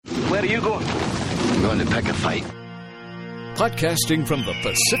Where are you going? I'm going to pick a fight. Podcasting from the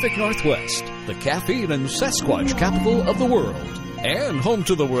Pacific Northwest, the caffeine and Sasquatch capital of the world, and home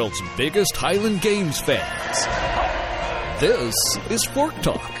to the world's biggest Highland Games fans. This is Fork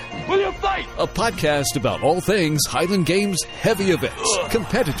Talk. Will you fight? A podcast about all things Highland Games heavy events,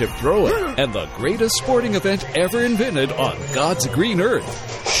 competitive throwing, and the greatest sporting event ever invented on God's green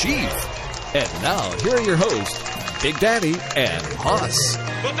earth, Sheath. And now, here are your hosts, Big Daddy and Hoss.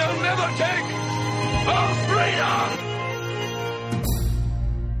 But they'll never take our freedom!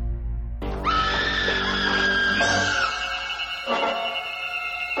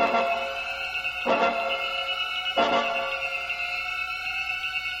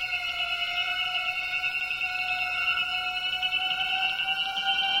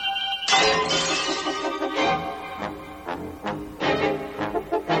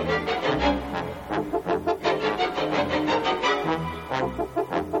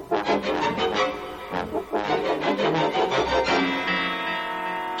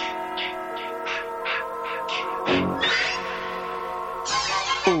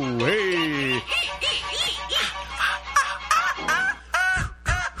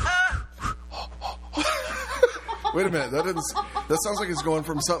 Wait a minute, that sounds like it's going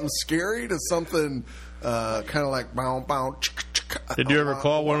from something scary to something kind of like bow, bow. Did you ever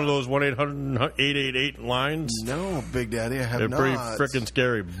call one of those 1-800-888 lines? No, Big Daddy, I have They're not. pretty frickin'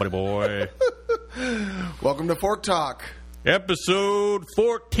 scary, buddy boy. Welcome to Fork Talk. Episode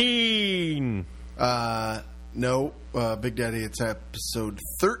 14. No, Big Daddy, it's episode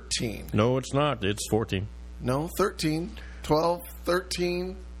 13. No, it's not. It's 14. No, 13. 12,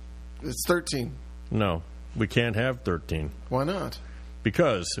 13. It's 13. No, we can't have 13. Why not?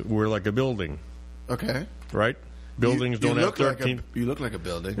 Because we're like a building. Okay. Right? Buildings don't have 13. You look like a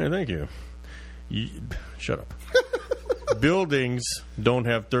building. Yeah, thank you. Shut up. Buildings don't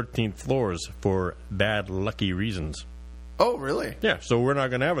have 13 floors for bad, lucky reasons. Oh, really? Yeah, so we're not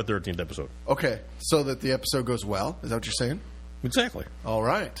going to have a 13th episode. Okay, so that the episode goes well? Is that what you're saying? Exactly. All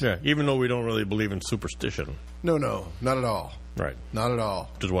right. Yeah, even though we don't really believe in superstition. No, not at all. Right. Not at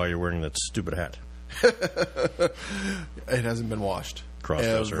all. Which is why you're wearing that stupid hat. It hasn't been washed.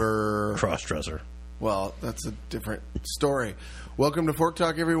 Cross-dresser. Ever. Cross-dresser. Well, that's a different story. Welcome to Fork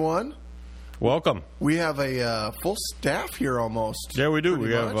Talk, everyone. Welcome. We have a full staff here almost. Yeah, we do.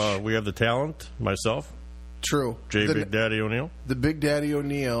 We have the talent, myself. True. Big Daddy O'Neill. The Big Daddy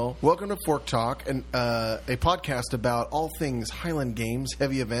O'Neill. Welcome to Fork Talk, and a podcast about all things Highland Games,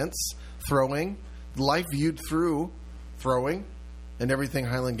 heavy events, throwing, life viewed through throwing, and everything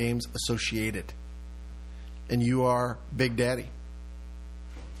Highland Games associated. And you are Big Daddy.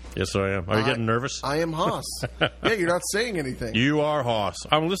 Yes, I am. Are you getting nervous? I am Hoss. Yeah, you're not saying anything. You are Hoss.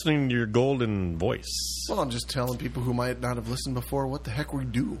 I'm listening to your golden voice. Well, I'm just telling people who might not have listened before what the heck we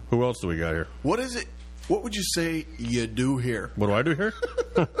do. Who else do we got here? What is it? What would you say you do here? What do I do here?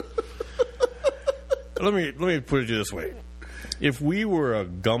 Let me put it this way. If we were a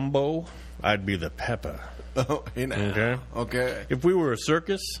gumbo, I'd be the pepper. Oh, hey now. Okay. If we were a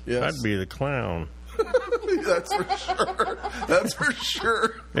circus, yes, I'd be the clown. That's for sure. That's for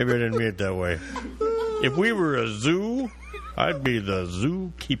sure. Maybe I didn't mean it that way. If we were a zoo, I'd be the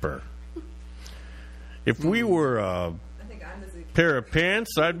zookeeper. If we were a pair of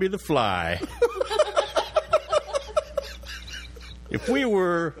pants, I'd be the fly. If we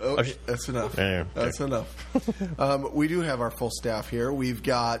were... that's enough. Okay. That's enough. We do have our full staff here. We've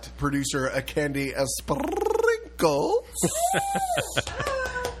got producer Candy Sprinkles.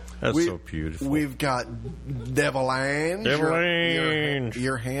 That's so beautiful. We've got Devil Ange. Devil Ange.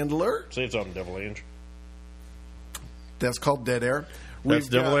 Your handler. Say something, Devil Ange. That's called Dead Air. That's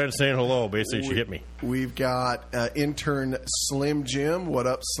Devil Ange saying hello. Basically, she hit me. We've got intern Slim Jim. What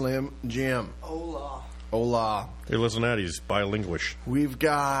up, Slim Jim? Hola. Hey, listen to that. He's bilinguish. We've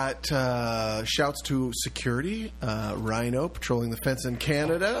got shouts to security. Rhino patrolling the fence in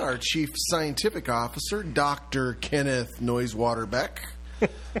Canada. Our chief scientific officer, Dr. Kenneth Noisewater Beck.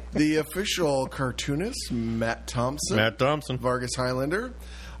 The official cartoonist, Matt Thompson. Vargas Highlander.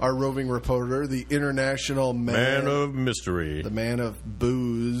 Our roving reporter, the international man of mystery. The man of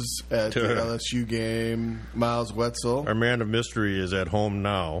booze at the LSU game, Miles Wetzel. Our man of mystery is at home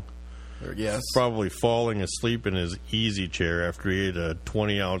now. Yes. Probably falling asleep in his easy chair after he ate a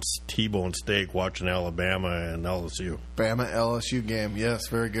 20-ounce T-bone steak watching Alabama and LSU. Bama LSU game. Yes,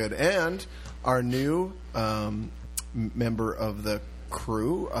 very good. And our new member of the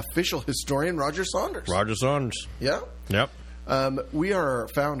crew, official historian Roger Saunders. Roger Saunders. Yeah. Yep. We are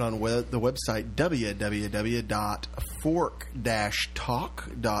found on the website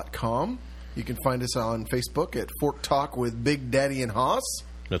www.fork-talk.com. You can find us on Facebook at Fork Talk with Big Daddy and Hoss.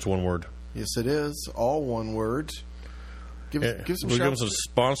 That's one word. Yes, it is. All one word. Give some We'll give shouts. us a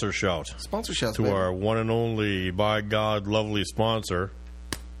sponsor shout. Sponsor shouts, to baby. our one and only, by God, lovely sponsor.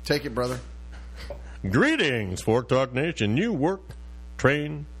 Take it, brother. Greetings, Fork Talk Nation. You work,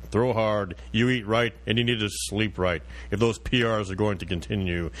 train, throw hard, you eat right, and you need to sleep right if those PRs are going to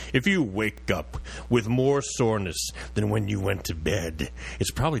continue. If you wake up with more soreness than when you went to bed,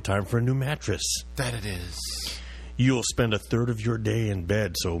 it's probably time for a new mattress. That it is. You'll spend a third of your day in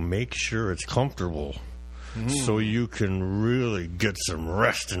bed, so make sure it's comfortable so you can really get some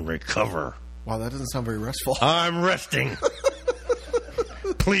rest and recover. Wow, that doesn't sound very restful. I'm resting.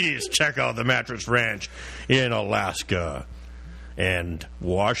 Please check out the Mattress Ranch in Alaska and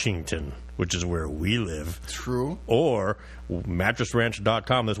Washington, which is where we live. True. Or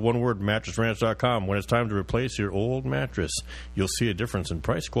mattressranch.com. That's one word, mattressranch.com. When it's time to replace your old mattress, you'll see a difference in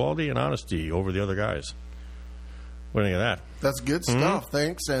price, quality, and honesty over the other guys. What do you think of that? That's good stuff.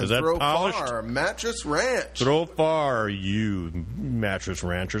 Thanks. And Is that throw polished? far, Mattress Ranch. Throw far, you mattress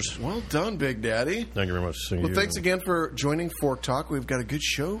ranchers. Well done, Big Daddy. Thank you very much. Well, thanks again for joining Fork Talk. We've got a good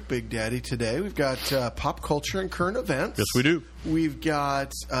show, Big Daddy, today. We've got pop culture and current events. Yes, we do. We've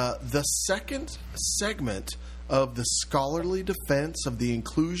got the second segment of the scholarly defense of the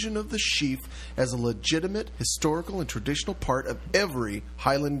inclusion of the sheaf as a legitimate, historical, and traditional part of every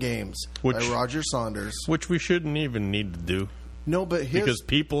Highland Games by Roger Saunders. Which we shouldn't even need to do. No, but because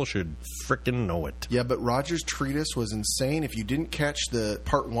people should frickin' know it. Yeah, but Roger's treatise was insane. If you didn't catch the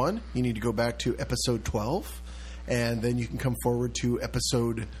part 1, you need to go back to episode 12, and then you can come forward to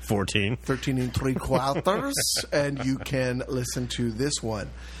episode 14, 13 and 3/4, and you can listen to this one.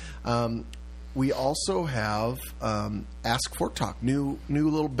 We also have Ask Fork Talk, new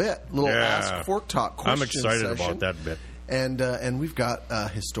little bit, Ask Fork Talk question I'm excited session. about that bit. And we've got a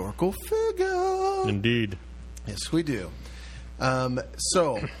historical figure. Indeed. Yes, we do. But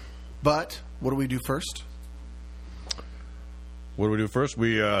what do we do first? What do we do first?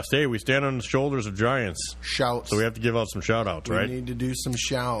 We stand on the shoulders of giants. Shouts. So we have to give out some shout-outs, right? We need to do some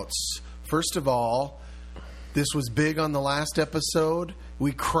shouts. First of all, this was big on the last episode.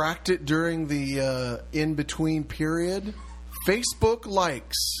 We cracked it during the in-between period. Facebook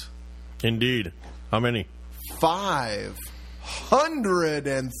likes. Indeed. How many?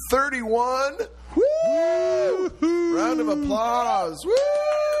 531. Woo! Round of applause. Woo!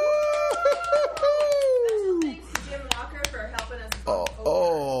 Thanks to Jim Walker for helping us.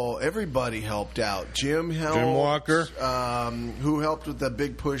 Oh, everybody helped out. Jim helped. Jim Walker. Who helped with the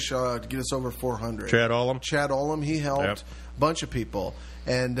big push to get us over 400. Chad Olam. Chad Olam, he helped. Yep. A bunch of people.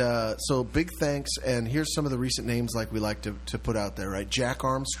 And so big thanks. And here's some of the recent names like we like to put out there, right? Jack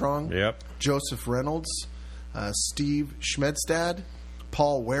Armstrong. Yep. Joseph Reynolds. Steve Schmedstad.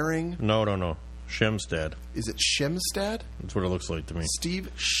 Paul Waring. No. Shemstad. Is it Shemstad? That's what it looks like to me. Steve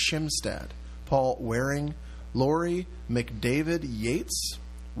Shemstad. Paul Waring. Lori McDavid Yates.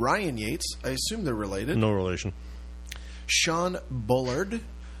 Ryan Yates. I assume they're related. No relation. Sean Bullard.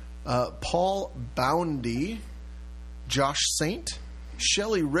 Paul Boundy. Josh Saint.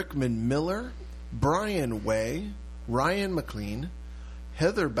 Shelley Rickman Miller. Brian Way. Ryan McLean.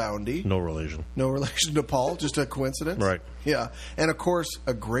 Heather Boundy. No relation. No relation to Paul, just a coincidence. Right. Yeah. And, of course,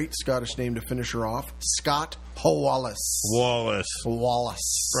 a great Scottish name to finish her off, Scott Wallace. Wallace.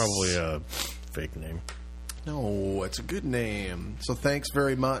 Probably a fake name. No, it's a good name. So thanks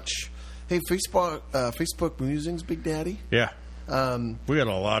very much. Hey, Facebook Musings, Big Daddy. Yeah. We got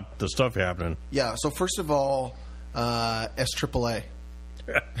a lot of stuff happening. Yeah, so first of all, SAAA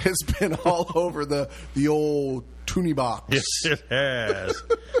has been all over the old Toonie box. Yes, it has.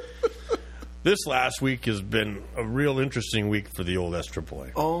 This last week has been a real interesting week for the old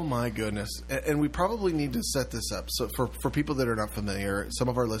SAAA. Oh, my goodness. And we probably need to set this up. So for people that are not familiar, some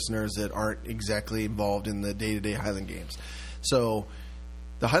of our listeners that aren't exactly involved in the day-to-day Highland Games. So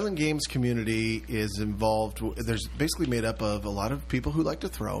the Highland Games community is involved. There's basically made up of a lot of people who like to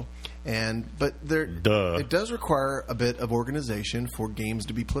throw. But it does require a bit of organization for games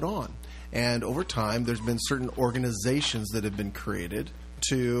to be put on. And over time, there's been certain organizations that have been created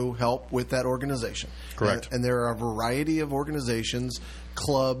to help with that organization. Correct. And there are a variety of organizations,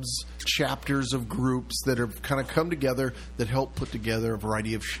 clubs, chapters of groups that have kind of come together that help put together a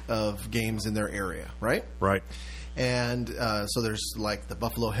variety of games in their area, right? Right. And so there's like the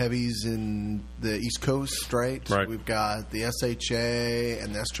Buffalo Heavies in the East Coast, right? Right. We've got the SHA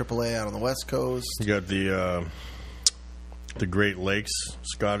and the SAAA out on the West Coast. You got the Great Lakes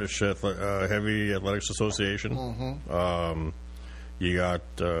Scottish Heavy Athletics Association. Mm-hmm. You got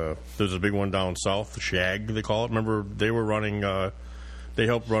there's a big one down south, the Shag they call it. Remember they were running They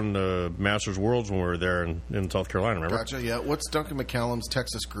helped run the Masters Worlds when we were there in South Carolina, remember? Gotcha, yeah. What's Duncan McCallum's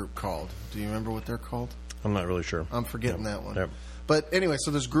Texas group called? Do you remember what they're called? I'm not really sure. I'm forgetting that one. Yep. But anyway,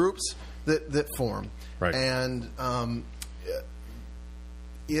 so there's groups that form. Right. And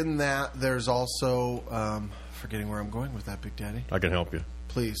in that, there's also, forgetting where I'm going with that, Big Daddy. I can help you.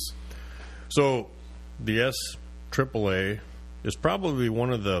 Please. So the SAAA is probably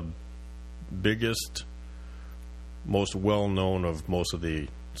one of the biggest, most well-known of most of the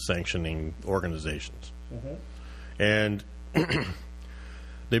sanctioning organizations. And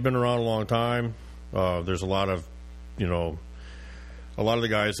they've been around a long time. There's a lot of the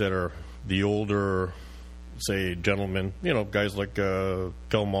guys that are the older, say, gentlemen, guys like Kel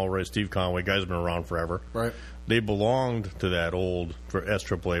Mulray, Steve Conway, guys have been around forever. Right. They belonged to that old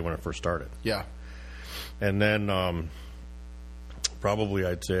SAAA when it first started. Yeah. And then probably,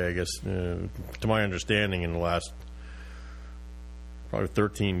 I'd say, I guess, to my understanding, in the last probably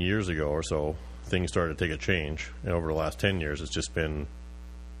 13 years ago or so, things started to take a change. And over the last 10 years, it's just been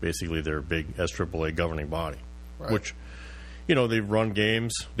basically their big SAAA governing body, Right. which, they've run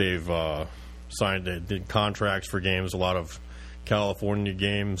games. They've did contracts for games. A lot of California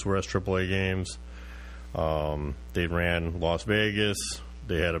games were SAAA games. They ran Las Vegas.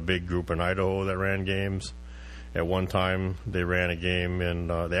 They had a big group in Idaho that ran games. At one time, they ran a game in.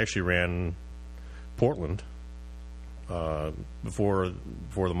 They actually ran Portland before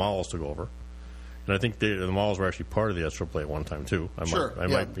the Malls took over, and I think the Malls were actually part of the SAAA at one time too. I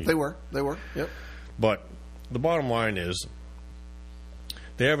might be. They were. Yep. But the bottom line is,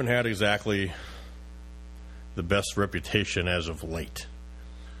 they haven't had exactly the best reputation as of late.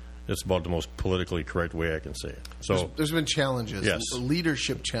 It's about the most politically correct way I can say it. So there's been challenges. Yes.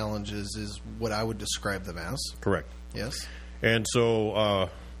 Leadership challenges is what I would describe them as. correct. Yes. And so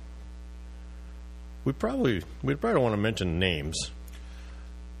we probably don't want to mention names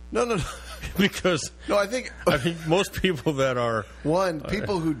No. because No, I think most people that are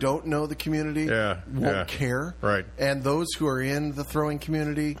people who don't know the community won't care. Right. And those who are in the throwing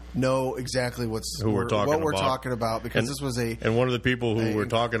community know exactly what we're talking about because this was and one of the people who we're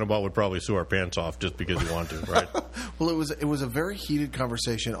talking about would probably sue our pants off just because he wanted to, right? Well, it was a very heated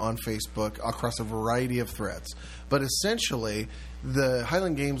conversation on Facebook across a variety of threads. But essentially, the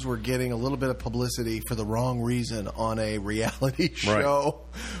Highland Games were getting a little bit of publicity for the wrong reason on a reality show.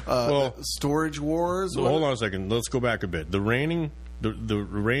 Storage Wars. Hold on a second. Let's go back a bit. The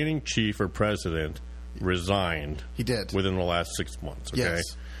reigning chief or president resigned. He did within the last 6 months. Okay? Yes.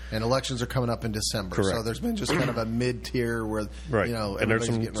 And elections are coming up in December, Correct. so there's been just kind of a mid-tier where and there's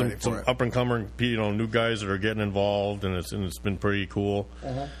some it. up and coming new guys that are getting involved, and it's been pretty cool.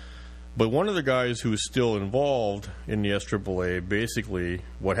 But one of the guys who's still involved in the SAAA, basically,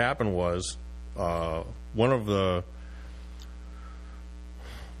 what happened was one of the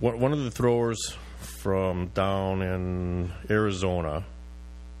throwers from down in Arizona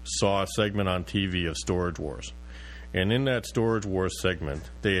saw a segment on TV of Storage Wars. And in that Storage Wars segment,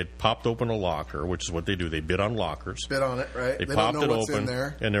 they had popped open a locker, which is what they do. They bid on lockers. Bid on it, right? They don't popped know it what's open, in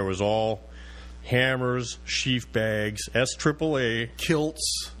there. and there was all hammers, sheath bags, SAAA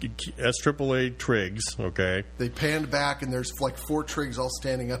Kilts. SAAA trigs. Okay. They panned back, and there's like 4 trigs all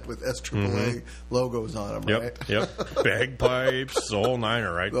standing up with SAAA logos on them, right? Yep. Bagpipes, the whole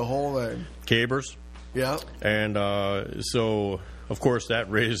niner, right? The whole thing. Cabers. Yeah. And so, of course, that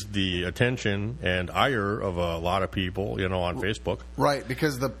raised the attention and ire of a lot of people, on Facebook. Right,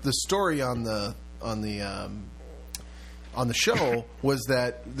 because the story on the show was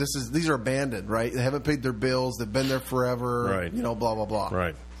that these are abandoned, right? They haven't paid their bills. They've been there forever. Right. Blah blah blah.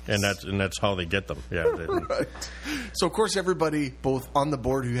 Right. And that's how they get them. Yeah. Right. So of course everybody, both on the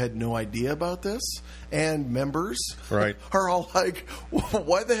board who had no idea about this and members, right, are all like,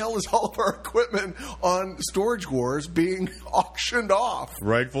 "Why the hell is all of our equipment on Storage Wars being auctioned off?"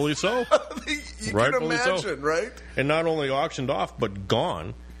 Rightfully so. You can imagine, right? And not only auctioned off, but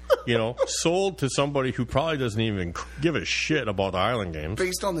gone. Sold to somebody who probably doesn't even give a shit about the Highland Games.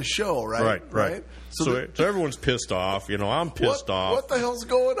 Based on the show, right? Right. So everyone's pissed off. I'm pissed off. What the hell's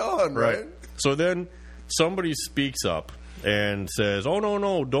going on, right? So then somebody speaks up and says, "Oh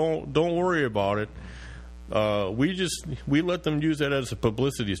no, don't worry about it. We let them use that as a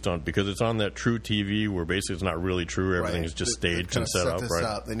publicity stunt because it's on that True TV where basically it's not really true. Everything is just staged and set up.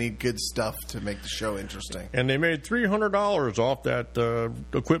 Right? They need good stuff to make the show interesting. And they made $300 off that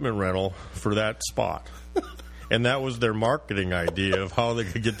equipment rental for that spot. And that was their marketing idea of how they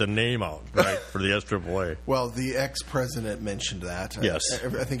could get the name out, right, for the SAAA. Well, the ex-president mentioned that. Yes.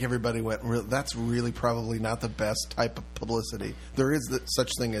 I think everybody went, that's really probably not the best type of publicity. There is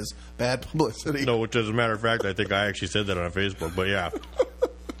such thing as bad publicity. No, which, as a matter of fact, I think I actually said that on Facebook, but yeah.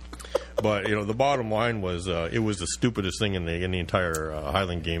 But, the bottom line was it was the stupidest thing in the entire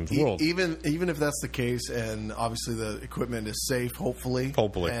Highland Games world. Even if that's the case, and obviously the equipment is safe, hopefully,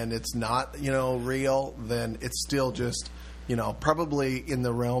 and it's not, real, then it's still just, probably in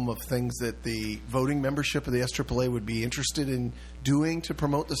the realm of things that the voting membership of the SAAA would be interested in doing to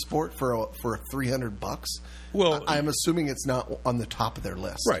promote the sport for $300. Well, I'm assuming it's not on the top of their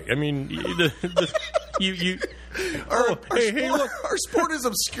list. Right. I mean, Our sport is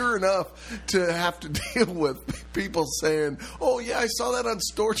obscure enough to have to deal with people saying, "Oh yeah, I saw that on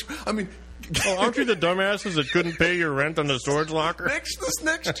storage." I mean, aren't you the dumbasses that couldn't pay your rent on the storage locker? This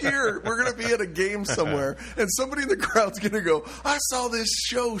next year, we're going to be at a game somewhere, and somebody in the crowd's going to go, "I saw this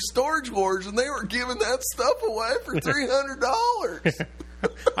show, Storage Wars, and they were giving that stuff away for $300."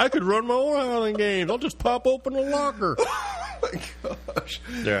 I could run my own Highland Games. I'll just pop open a locker. Oh my gosh!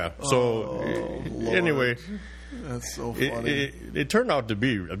 Yeah. So anyway, that's so funny. It turned out to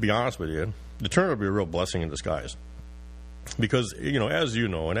be, to be honest with you, it turned out to be a real blessing in disguise. Because, as you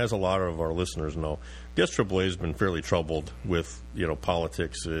know, and as a lot of our listeners know, the SAAA has been fairly troubled with,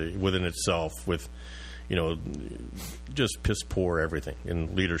 politics within itself, with, just piss poor everything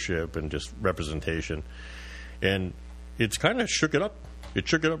in leadership and just representation. And it's kind of shook it up. It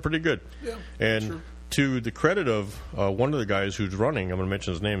shook it up pretty good. Yeah, and sure. To the credit of one of the guys who's running, I'm going to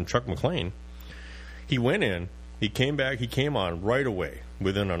mention his name, Chuck McLean, he went in, he came back, he came on right away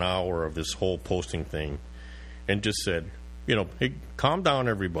within an hour of this whole posting thing and just said, hey, calm down,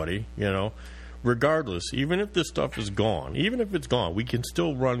 everybody, regardless, even if this stuff is gone, even if it's gone, we can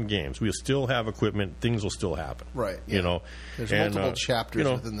still run games. We'll still have equipment. Things will still happen. Right. Yeah. There's multiple chapters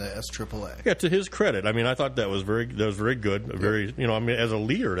within the SAAA. Yeah, to his credit. I mean, I thought that was very good. Very, as a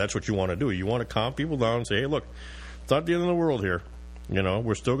leader, that's what you want to do. You want to calm people down and say, hey, look, it's not the end of the world here.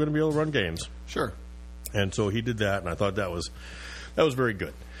 We're still going to be able to run games. Sure. And so he did that, and I thought that was very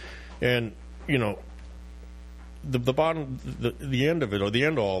good. And, the end of it, or the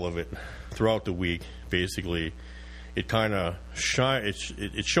end of all of it, throughout the week, basically, it kind of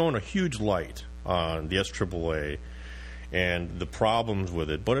it's shown a huge light on the SAAA and the problems with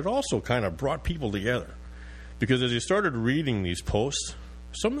it, but it also kind of brought people together, because as you started reading these posts,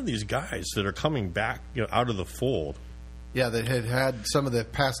 some of these guys that are coming back out of the fold. Yeah, that had some of the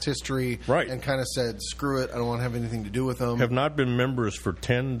past history, right, and kind of said, screw it, I don't want to have anything to do with them. Have not been members for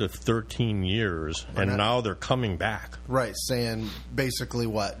 10 to 13 years, and now they're coming back. Right, saying basically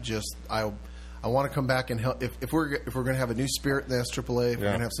what? Just, I want to come back and help. If we're going to have a new spirit in the SAAA, if we're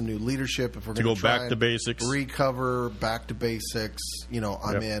going to have some new leadership, if we're going to go back to basics, recover, back to basics,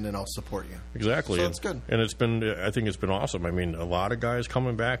 I'm in and I'll support you. Exactly. So it's good. And I think it's been awesome. I mean, a lot of guys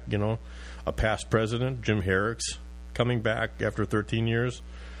coming back, a past president, Jim Herrick's coming back after 13 years.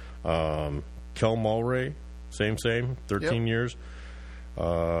 Kel Mulray, same, 13 years.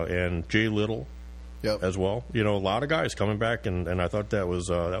 And Jay Little as well. You know, a lot of guys coming back, and I thought that was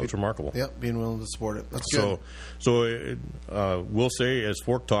remarkable. Yep, being willing to support it. That's good. So we'll say, as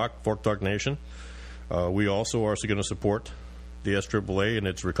Fork Talk Nation, we also are going to support the SAAA in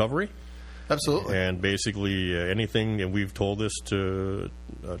its recovery. Absolutely. And basically anything, and we've told this to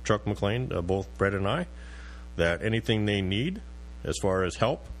Chuck McLean, both Brett and I, that anything they need as far as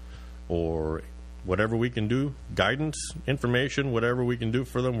help or whatever we can do, guidance, information, whatever we can do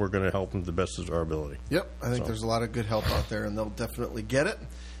for them, we're going to help them to the best of our ability. Yep. I think there's a lot of good help out there, and they'll definitely get it.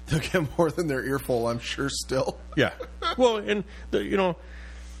 They'll get more than their earful, I'm sure, still. Yeah. Well, and,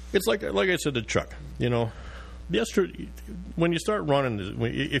 it's like I said to Chuck, when you start running,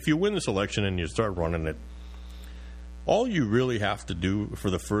 if you win this election and you start running it, all you really have to do for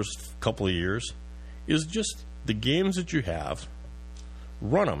the first couple of years is just the games that you have,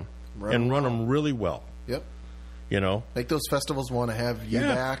 run them, run them really well. Yep. Make those festivals want to have you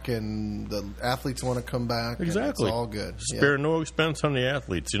back, and the athletes want to come back. Exactly. It's all good. Spare no expense on the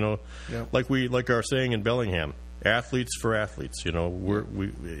athletes. Like our saying in Bellingham, athletes for athletes.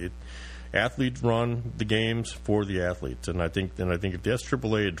 Athletes run the games for the athletes, and I think if the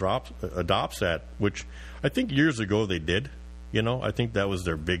SAAA adopts that, which I think years ago they did, I think that was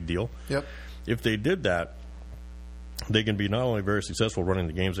their big deal. Yep. If they did that, they can be not only very successful running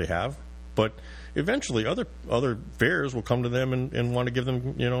the games they have, but eventually other fairs will come to them and want to give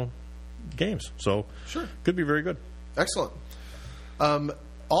them games. So sure, could be very good. Excellent.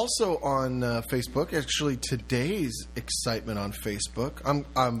 Also on Facebook, actually today's excitement on Facebook.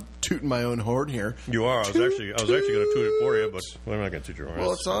 I'm tooting my own horn here. You are. I was actually going to toot it for you, but I'm not going to toot your horn.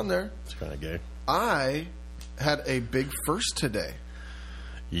 Well, it's on there. It's kind of gay. I had a big first today.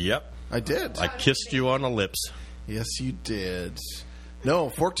 Yep. I did. I kissed you on the lips. Yes, you did. No,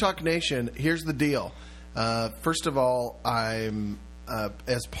 Fork Talk Nation, here's the deal. First of all, I'm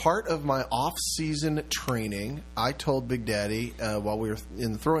as part of my off-season training, I told Big Daddy while we were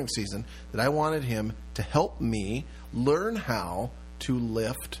in the throwing season that I wanted him to help me learn how to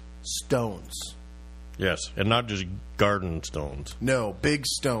lift stones. Yes, and not just garden stones. No, big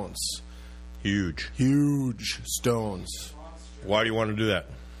stones. Huge Stones. Why do you want to do that?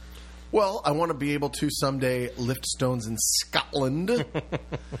 Well, I want to be able to someday lift stones in Scotland.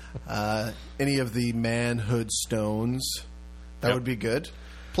 Any of the manhood stones. That Yep. would be good.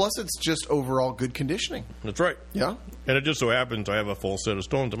 Plus, it's just overall good conditioning. That's right. Yeah? And it just so happens I have a full set of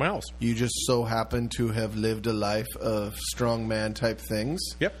stones in my house. You just so happen to have lived a life of strongman type things.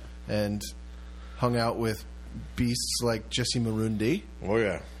 Yep. And hung out with beasts like Jesse Marundi. Oh,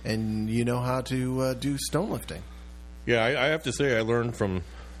 yeah. And you know how to do stone lifting. Yeah, I have to say I learned from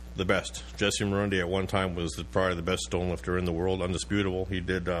the best. Jesse Marundi at one time was probably the best stone lifter in the world, undisputable. He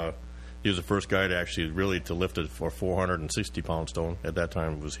did. He was the first guy to actually to lift it for 460-pound stone. At that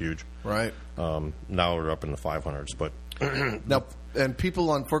time, it was huge. Right. Now we're up in the 500s, but now, and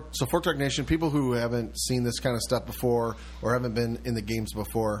people on Fork Talk Nation, people who haven't seen this kind of stuff before or haven't been in the games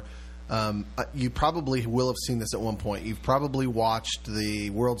before, you probably will have seen this at one point. You've probably watched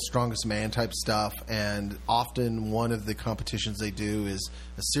the World's Strongest Man type stuff, and often one of the competitions they do is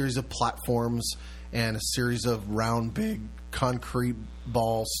a series of platforms and a series of round, big concrete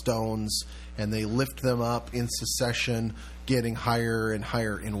ball stones, and they lift them up in succession, getting higher and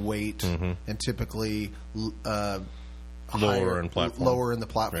higher in weight, and typically lower in the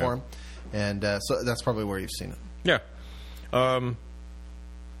platform. Yeah. And so that's probably where you've seen it. Yeah. And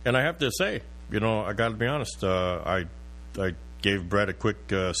I have to say, I got to be honest. I gave Brett a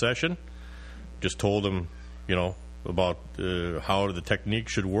quick session. Just told him, about how the technique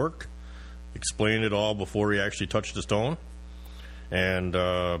should work. Explained it all before he actually touched the stone, and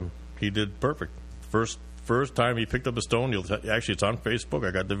he did perfect. First time he picked up a stone, actually it's on Facebook.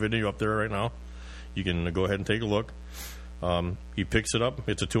 I got the video up there right now. You can go ahead and take a look. He picks it up.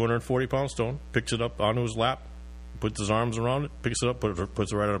 It's a 240-pound stone. Picks it up onto his lap, puts his arms around it, picks it up,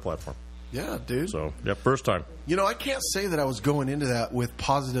 puts it right on the platform. Yeah, dude. So, yeah, first time. I can't say that I was going into that with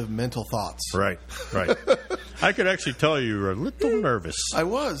positive mental thoughts. Right. I could actually tell you were a little nervous. I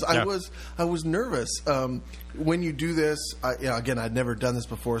was. Yeah. I was nervous. When you do this, again, I'd never done this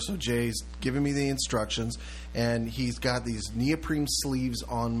before, so Jay's giving me the instructions, and he's got these neoprene sleeves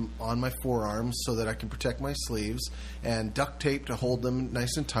on my forearms so that I can protect my sleeves, and duct tape to hold them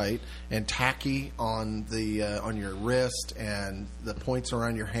nice and tight, and tacky on the on your wrist, and the points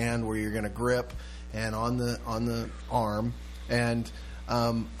around your hand where you're going to grip, and on the arm. And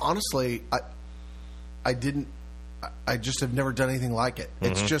honestly, I just have never done anything like it.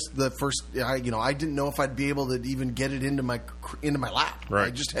 It's just the first. I didn't know if I'd be able to even get it into my lap. Right. I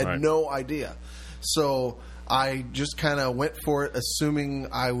just had no idea. So I just kind of went for it, assuming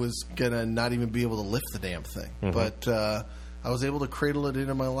I was gonna not even be able to lift the damn thing. But I was able to cradle it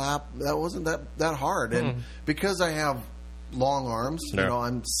into my lap. That wasn't that hard, and because I have long arms,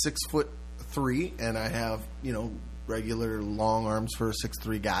 I'm 6'3", and I have regular long arms for a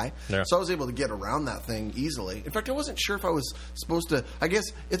 6'3" guy. Yeah. So I was able to get around that thing easily. In fact, I wasn't sure if I was supposed to. I guess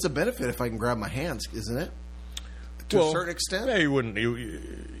it's a benefit if I can grab my hands, isn't it? To a certain extent? Yeah, you wouldn't.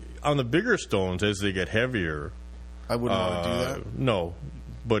 On the bigger stones, as they get heavier, I wouldn't want to do that? No.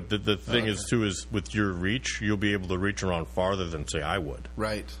 But the thing is, too, is with your reach, you'll be able to reach around farther than, say, I would.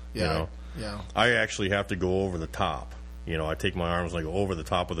 Right. Yeah. Yeah. I actually have to go over the top. I take my arms and I go over the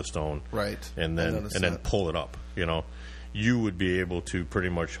top of the stone. Right. And then pull it up. You would be able to pretty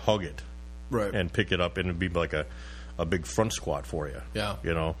much hug it. Right. And pick it up, and it'd be like a big front squat for you. Yeah.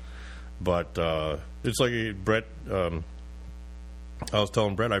 But it's like Brett. I was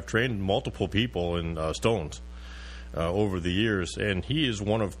telling Brett, I've trained multiple people in stones over the years, and he is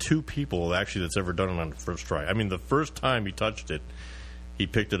one of two people actually that's ever done it on the first try. I mean, the first time he touched it, he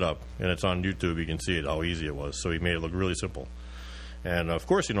picked it up, and it's on YouTube. You can see it, how easy it was. So he made it look really simple. And, of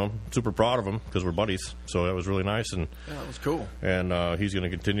course, super proud of him because we're buddies. So that was really nice. And yeah, that was cool. And he's going to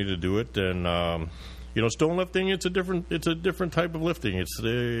continue to do it. And, stone lifting, it's a different type of lifting.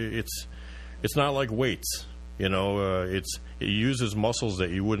 It's not like weights. It uses muscles that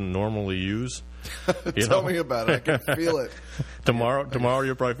you wouldn't normally use. Tell me about it. I can feel it. Tomorrow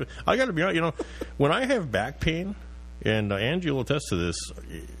you'll probably. I got to be honest. When I have back pain, And Angie will attest to this.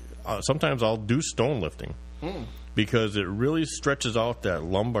 Sometimes I'll do stone lifting because it really stretches out that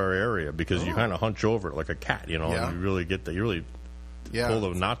lumbar area because you kind of hunch over it like a cat, you know, and you really get that. You really pull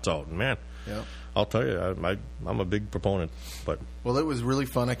the knots out. And, man, I'll tell you, I'm a big proponent. Well, it was really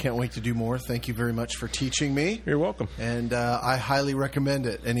fun. I can't wait to do more. Thank you very much for teaching me. You're welcome. And I highly recommend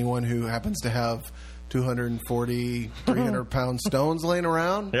it. Anyone who happens to have 240, 300-pound stones laying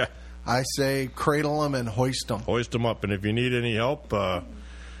around, I say cradle them and hoist them. Hoist them up. And if you need any help,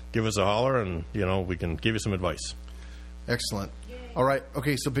 give us a holler, and, you know, we can give you some advice. Excellent. All right.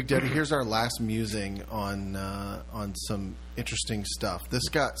 Okay, so Big Daddy, here's our last musing on some interesting stuff. This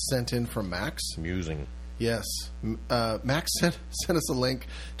got sent in from Max. Musing. Yes. Max sent us a link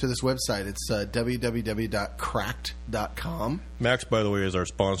to this website. It's www.cracked.com. Max, by the way, is our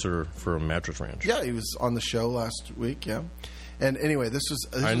sponsor for Mattress Ranch. Yeah, he was on the show last week, And anyway, this was...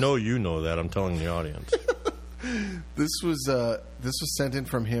 I know you know that. I'm telling the audience. This was sent in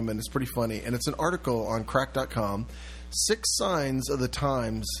from him, and it's pretty funny. And it's an article on cracked.com. 6 signs of the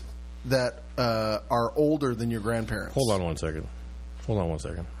times that are older than your grandparents. Hold on one second.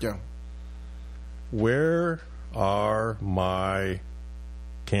 Yeah. Where are my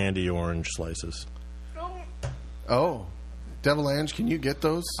candy orange slices? Oh. Devil Ange, can you get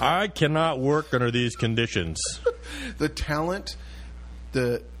those? I cannot work under these conditions. The talent,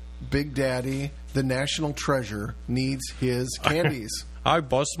 the Big Daddy, the national treasure needs his candies. I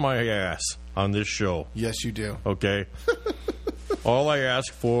bust my ass on this show. Yes, you do. Okay? All I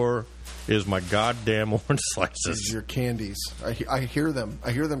ask for is my goddamn orange slices. Is your candies. I hear them.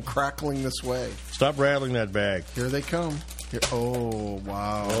 I hear them crackling this way. Stop rattling that bag. Here they come. Oh,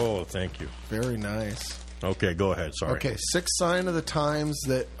 wow. Oh, thank you. Very nice. Okay, go ahead. Sorry. Okay, 6 signs of the times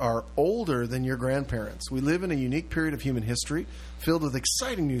that are older than your grandparents. We live in a unique period of human history filled with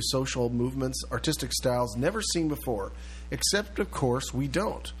exciting new social movements, artistic styles never seen before. Except, of course, we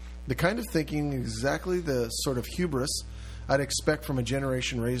don't. The kind of thinking, exactly the sort of hubris I'd expect from a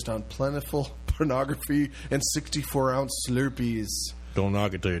generation raised on plentiful pornography and 64-ounce Slurpees. Don't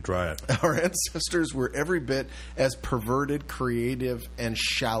knock it till you try it. Our ancestors were every bit as perverted, creative, and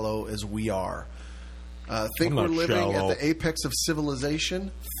shallow as we are. Think we're living shallow. At the apex of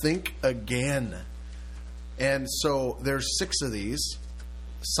civilization? Think again. And so there's 6 of these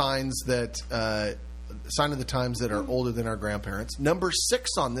signs that sign of the times that are older than our grandparents. Number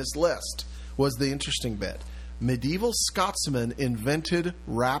 6 on this list was the interesting bit. Medieval Scotsmen invented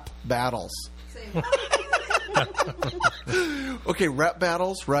rap battles. Okay, rap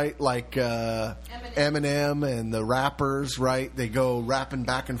battles, right? Like Eminem and the rappers, right? They go rapping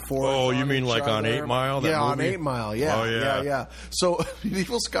back and forth. Oh, you mean like on 8 Mile? Yeah, movie? on 8 Mile. Yeah, oh, yeah. So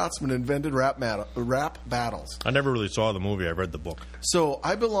medieval Scotsmen invented rap battles. I never really saw the movie. I read the book. So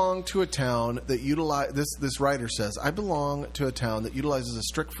I belong to a town that utilize this writer says, I belong to a town that utilizes a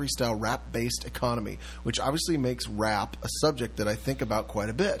strict freestyle rap-based economy, which obviously makes rap a subject that I think about quite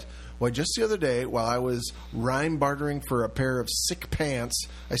a bit. Why, just the other day, while I was rhyme bartering for a pair of sick pants,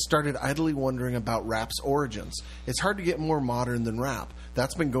 I started idly wondering about rap's origins. It's hard to get more modern than rap.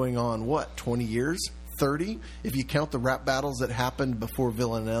 That's been going on, 20 years? 30? If you count the rap battles that happened before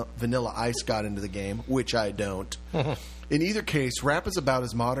Vanilla Ice got into the game, which I don't. In either case, rap is about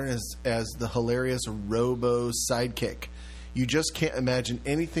as modern as the hilarious Robo Sidekick. You just can't imagine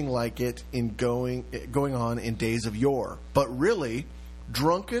anything like it in going on in days of yore. But really,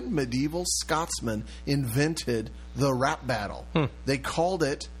 drunken medieval Scotsmen invented the rap battle. They called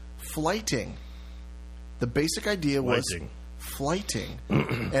it flighting. The basic idea was flighting.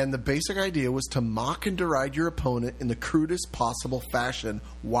 And the basic idea was to mock and deride your opponent in the crudest possible fashion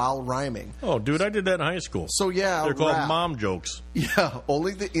while rhyming. Oh, dude, I did that in high school. So, yeah, they're called rap. Mom jokes. Yeah,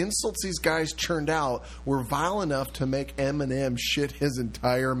 only the insults these guys churned out were vile enough to make Eminem shit his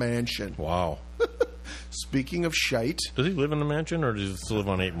entire mansion. Wow. Speaking of shite... Does he live in a mansion, or does he still live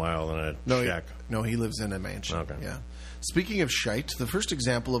on 8 Mile in a shack? He lives in a mansion. Okay. Yeah. Speaking of shite, the first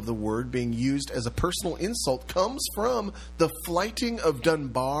example of the word being used as a personal insult comes from the flighting of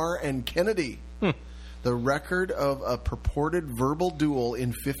Dunbar and Kennedy. The record of a purported verbal duel in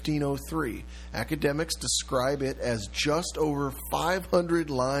 1503. Academics describe it as just over 500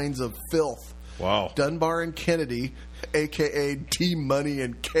 lines of filth. Wow. Dunbar and Kennedy, a.k.a. D-Money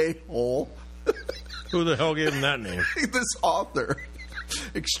and K-Hole. Who the hell gave him that name? This author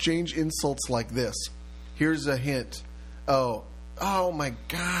exchange insults like this. Here's a hint. Oh my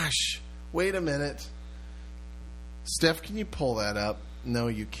gosh. Wait a minute. Steph, can you pull that up? No,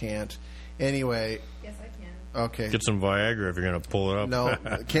 you can't. Anyway. Yes, I can. Okay. Get some Viagra if you're going to pull it up. No,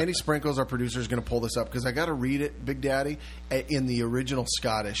 Candy Sprinkles, our producer, is going to pull this up because I got to read it, Big Daddy, in the original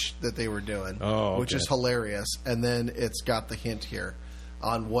Scottish that they were doing, which is hilarious. And then it's got the hint here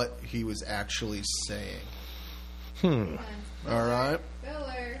on what he was actually saying. All right.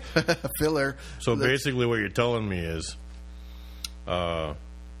 Filler. So basically what you're telling me is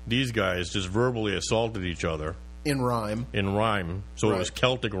these guys just verbally assaulted each other. In rhyme. So it was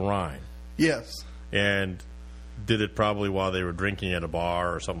Celtic rhyme. Yes. And did it probably while they were drinking at a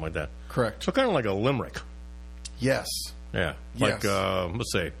bar or something like that. Correct. So kind of like a limerick. Yes. Yeah. Yes. Like,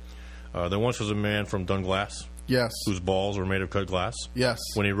 let's say, there once was a man from Dunglass. Yes. Whose balls were made of cut glass. Yes.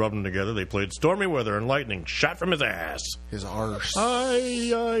 When he rubbed them together, they played Stormy Weather and Lightning shot from his ass. His arse.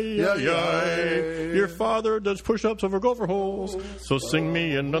 Ay, ay, ay, ay. Your father does push-ups over gopher holes. So sing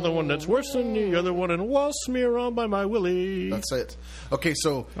me another one that's worse than the other one and waltz me around by my willy. That's it. Okay,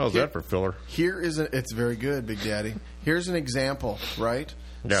 so... How's that for filler? Here is it's very good, Big Daddy. Here's an example, right?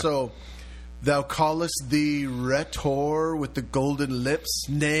 Yeah. So... Thou callest thee rhetor with the golden lips?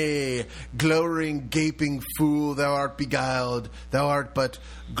 Nay, glowering, gaping fool, thou art beguiled. Thou art but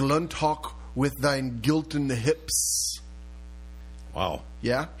gluntalk with thine gilten hips. Wow.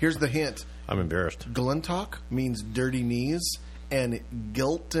 Yeah? Here's the hint. I'm embarrassed. Gluntalk means dirty knees, and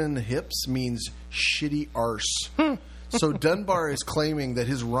gilten hips means shitty arse. So Dunbar is claiming that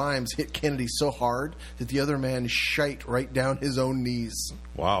his rhymes hit Kennedy so hard that the other man shite right down his own knees.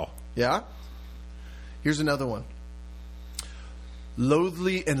 Wow. Yeah? Here's another one.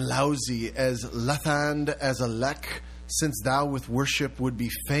 Loathly and lousy as Lathand as a leck, since thou with worship would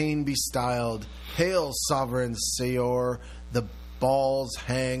be fain be styled. Hail, sovereign Seor, the balls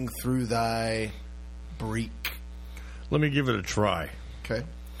hang through thy breek. Let me give it a try. Okay.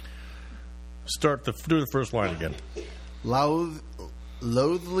 Do the first line again.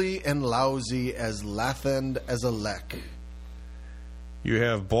 Loathly and lousy as Lathand as a leck. You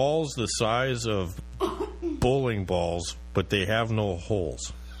have balls the size of bowling balls, but they have no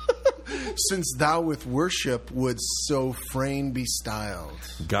holes. Since thou with worship wouldst so fain be styled.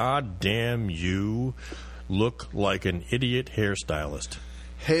 God damn, you look like an idiot hairstylist.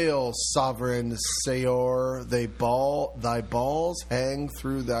 Hail, sovereign Seor, thy balls hang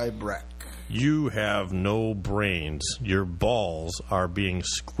through thy breck. You have no brains. Your balls are being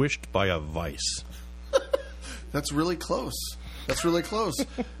squished by a vice. That's really close. That's really close.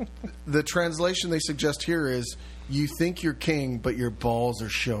 The translation they suggest here is, you think you're king, but your balls are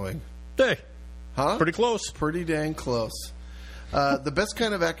showing. Hey. Huh? Pretty close. Pretty dang close. The best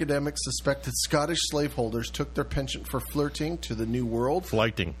kind of academics suspect that Scottish slaveholders took their penchant for flirting to the New World.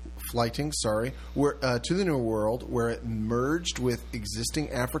 Flighting, where to the New World, where it merged with existing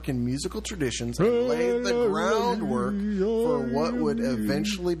African musical traditions and laid the groundwork for what would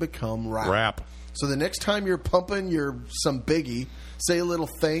eventually become rap. So the next time you're pumping some Biggie, say a little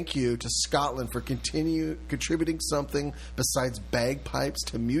thank you to Scotland for contributing something besides bagpipes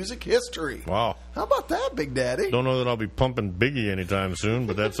to music history. Wow. How about that, Big Daddy? Don't know that I'll be pumping Biggie anytime soon,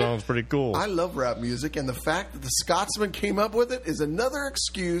 but that sounds pretty cool. I love rap music, and the fact that the Scotsman came up with it is another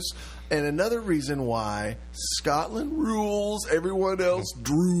excuse and another reason why Scotland rules, everyone else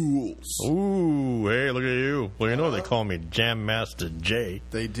drools. Ooh, hey, look at you. Well, you know they call me Jam Master J.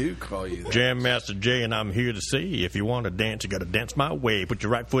 They do call you that. Jam Master J, and I'm here to say, if you want to dance, you got to dance my way. Put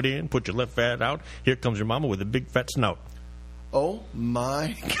your right foot in, put your left foot out. Here comes your mama with a big fat snout. Oh,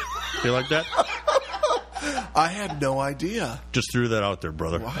 my God. You like that? I had no idea. Just threw that out there,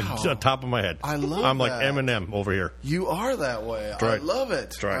 brother. Wow. It's on top of my head. I love I'm like that. Eminem over here. You are that way. That's right. I love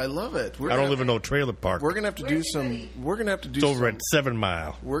it. That's right. I love it. I don't live in no trailer park. We're gonna have to do some. We're gonna have to do. It's over some, at 7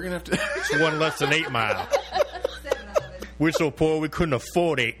 Mile. We're gonna have to. It's one less than 8 Mile. We're so poor we couldn't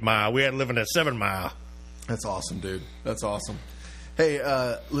afford 8 Mile. We had to live in at 7 Mile. That's awesome, dude. That's awesome. Hey,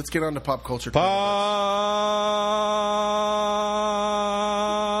 let's get on to pop culture. Pop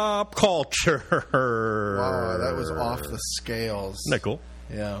culture. Wow, that was off the scales. Isn't that cool?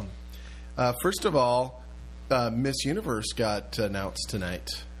 Yeah. First of all, Miss Universe got announced tonight.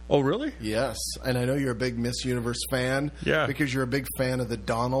 Oh, really? Yes, and I know you're a big Miss Universe fan. Yeah. Because you're a big fan of the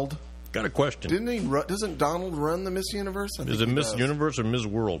Donald. Got a question. Doesn't Donald run the Miss Universe? Is it Miss Universe or Ms.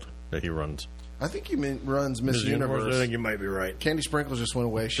 World that he runs? I think he runs Miss Universe. I think you might be right. Candy Sprinkles just went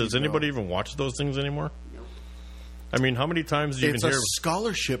away. Does anybody even watch those things anymore? No. I mean, how many times do you It's even a hear?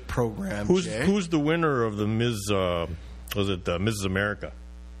 scholarship program. Who's the winner of the Ms. Was it Mrs. America?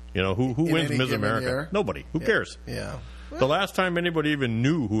 You know who wins Ms. America? Year? Nobody. Who cares? Yeah. The last time anybody even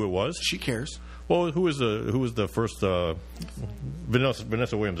knew who it was. She cares. Well, who was the first Vanessa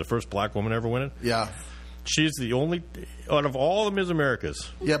Williams, the first black woman ever win it? Yeah. She's the only out of all the Ms. Americas.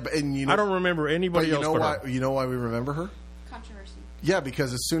 Yeah, but and you know, I don't remember anybody but else. You know but why? her. You know why we remember her? Controversy. Yeah,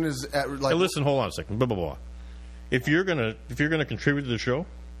 because as soon as Hey, listen, hold on a second. Blah blah blah. If you're gonna contribute to the show,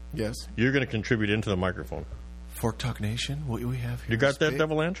 yes, you're gonna contribute into the microphone. Fork Talk Nation, what we have here. You got is that,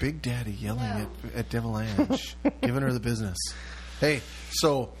 Devil Ange? Big Daddy yelling at Devil Ange, giving her the business. Hey,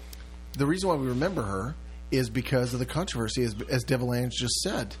 so the reason why we remember her is because of the controversy, as Devil Ange just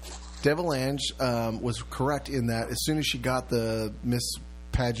said. Devil Ange was correct in that as soon as she got the Miss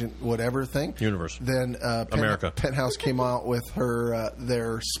Pageant whatever thing, Universe, then America Penthouse came out with her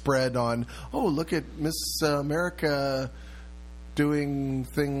their spread on. Oh, look at Miss America doing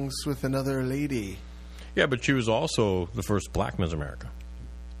things with another lady. Yeah, but she was also the first black Miss America.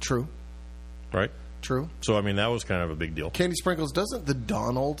 True. Right? True. So, I mean, that was kind of a big deal. Candy Sprinkles, doesn't the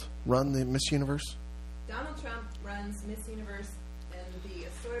Donald run the Miss Universe? Donald Trump runs Miss Universe and the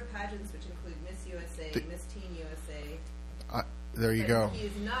assorted pageants, which include Miss USA, Miss Teen USA. There you go. He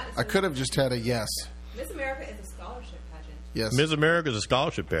is not. I could have just had a yes. Miss America is a scholarship pageant. Yes. Miss America is a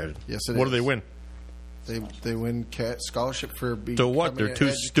scholarship pageant. Yes, it What is. do they win? They win scholarship for being. To what? They're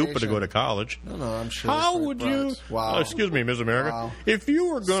too stupid to go to college. No, I'm sure. How that's would right, you? Brats. Wow. Excuse me, Miss America. Wow. If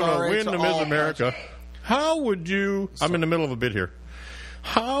you were going Sorry to win to the Miss all America, how would you? I'm in the middle of a bit here.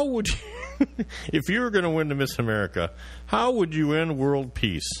 How would you? If you were going to win the Miss America, how would you end world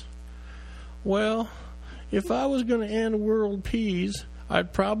peace? Well, if I was going to end world peace,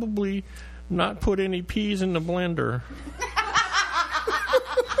 I'd probably not put any peas in the blender.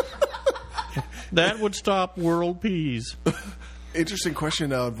 That would stop world peas. Interesting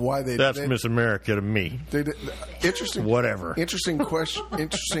question of why they. That's Miss America to me. Interesting. Whatever. Interesting question.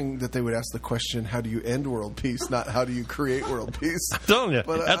 Interesting that they would ask the question: how do you end world peace? Not how do you create world peace? I'm telling you,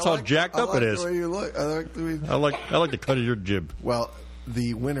 But that's how jacked up it is. The way you look. I like the way. I like the cut of your jib. Well,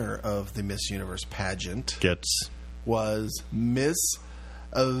 the winner of the Miss Universe pageant Gets. was Miss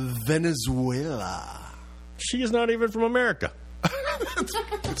Venezuela. She is not even from America.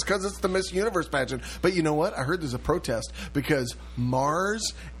 It's because it's the Miss Universe pageant. But you know what? I heard there's a protest because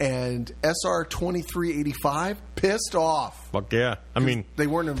Mars and SR 2385 pissed off. Fuck yeah. I mean, They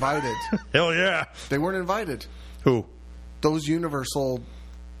weren't invited. hell yeah. They weren't invited. Who? Those universal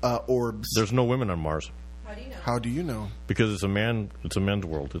orbs. There's no women on Mars How do you know? How do you know? because it's a man. It's a men's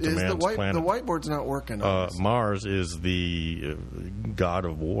world. It's a Is man's the planet. whiteboard's not working on this. Mars is the god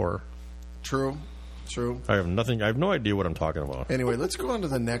of war. True. I have nothing. I have no idea what I'm talking about. Anyway, let's go on to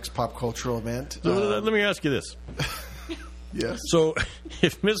the next pop cultural event. So let me ask you this. Yes. So,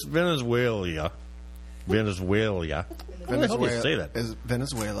 if Miss Venezuela, how the hell do you say that? Is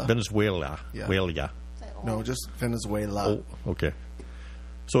Venezuela. Venezuela. Yeah. Venezuela. No, just Venezuela. Oh, okay.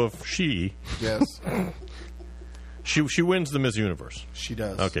 So if she Yes, she wins the Miss Universe. she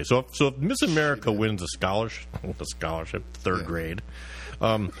does. Okay, so if Miss America wins a scholarship, third grade,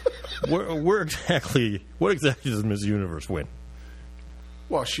 what exactly does Miss Universe win?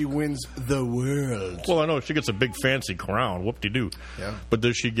 Well, she wins the world. Well, I know she gets a big fancy crown. Whoop-de-doo. Yeah. But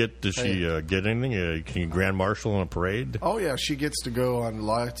does she get anything? Can you Grand Marshal in a parade? Oh, yeah, she gets to go on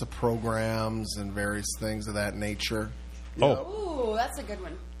lots of programs and various things of that nature. Oh, Ooh, that's a good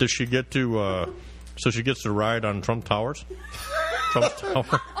one. does she get to? So she gets to ride on Trump Towers. Trump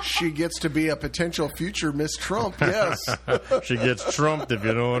Tower. She gets to be a potential future Miss Trump, yes. She gets trumped, if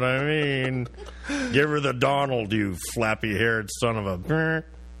you know what I mean. Give her the Donald, you flappy-haired son of a...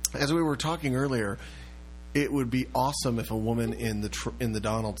 As we were talking earlier, it would be awesome if a woman in the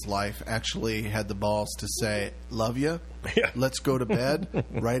Donald's life actually had the balls to say, love you, Yeah. let's go to bed,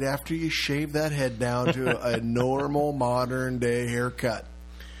 right after you shave that head down to a normal modern-day haircut.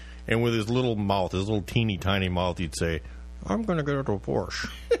 And with his little mouth, his little teeny tiny mouth, he'd say, I'm going to get a divorce.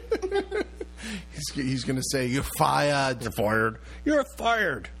 He's going to say, you're fired. You're fired. You're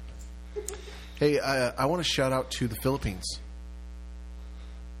fired. Hey, I want to shout out to the Philippines.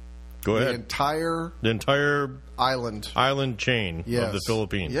 Go The ahead. entire island chain of the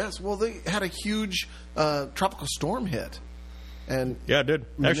Philippines. Yes, well, they had a huge tropical storm hit. And Yeah, it did.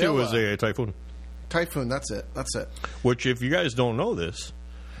 Actually, it was Manila. a typhoon. Typhoon, that's it. Which, if you guys don't know this,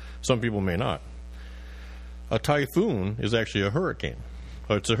 some people may not. A typhoon is actually a hurricane.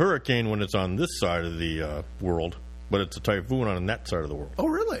 It's a hurricane when it's on this side of the world, but it's a typhoon on that side of the world. Oh,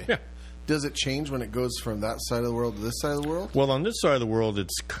 really? Yeah. Does it change when it goes from that side of the world to this side of the world? Well, on this side of the world,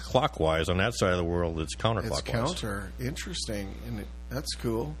 it's clockwise. On that side of the world, it's counterclockwise. It's counter. Interesting. That's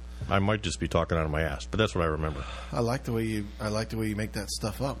cool. I might just be talking out of my ass, but that's what I remember. I like the way you make that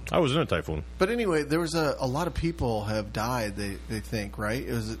stuff up. I was in a typhoon. But anyway, there was a lot of people have died. They think, right?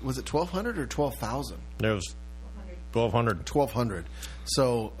 Was it 1,200 or 12,000? There was 1,200. 1,200.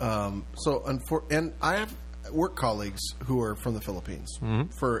 So, and I have work colleagues who are from the Philippines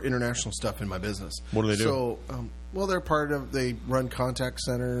for international stuff in my business. What do they do? So, well, they run contact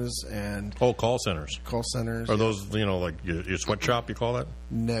centers and Call centers. call centers. Are those, like your sweatshop, you call that?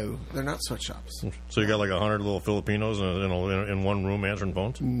 No, they're not sweatshops. So you got like 100 little Filipinos in one room answering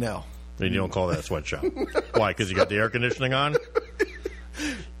phones? No. Then you don't call that a sweatshop. Why? Because you got the air conditioning on?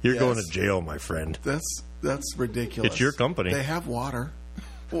 You're Yes. going to jail, my friend. That's ridiculous. It's your company. They have water.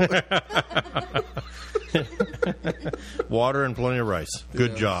 Water and plenty of rice.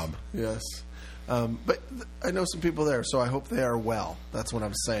 Good job. Yes. But I know some people there, so I hope they are well. That's what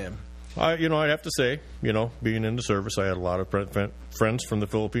I'm saying. I'd have to say, being in the service, I had a lot of friends from the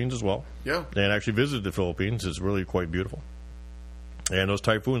Philippines as well. Yeah. And actually visited the Philippines. It's really quite beautiful. And those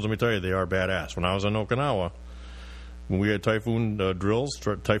typhoons, let me tell you, they are badass. When I was in Okinawa, when we had typhoon drills,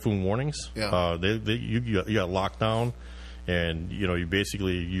 typhoon warnings, you got locked down, and you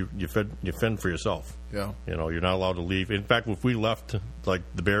basically you fend for yourself. Yeah. You're not allowed to leave. In fact, if we left like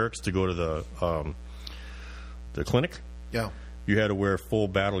the barracks to go to the clinic, Yeah. you had to wear full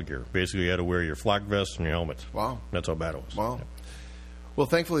battle gear. Basically, you had to wear your flak vest and your helmet. Wow. That's how bad it was. Wow. Yeah. Well,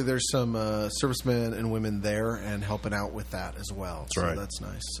 thankfully, there's some servicemen and women there and helping out with that as well. That's right. That's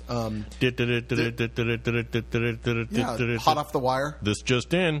nice. Hot off the wire. This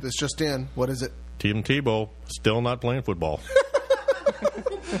just in. This just in. What is it? Tim Tebow still not playing football.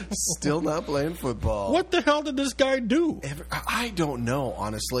 Still not playing football. What the hell did this guy do? I don't know,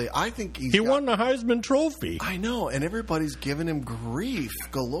 honestly. I think He won the Heisman Trophy. I know, and everybody's giving him grief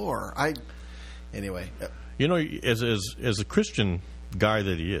galore. Anyway. As a Christian guy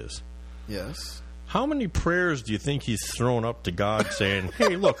that he is, Yes. how many prayers do you think he's thrown up to God saying,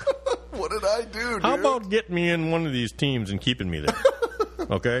 hey, look, What did I do, dude? how about getting me in one of these teams and keeping me there?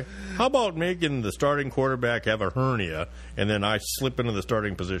 Okay? How about making the starting quarterback have a hernia and then I slip into the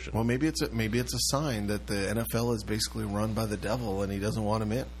starting position? Well, maybe it's a sign that the NFL is basically run by the devil and he doesn't want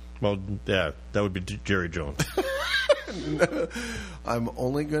him in. Well, yeah, that would be Jerry Jones. I'm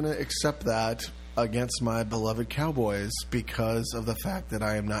only going to accept that against my beloved Cowboys because of the fact that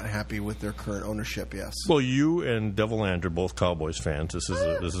I am not happy with their current ownership. Yes. Well, you and Devil Land are both Cowboys fans. This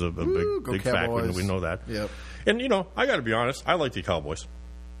is a big fact. We know that. Yep. And I got to be honest. I like the Cowboys.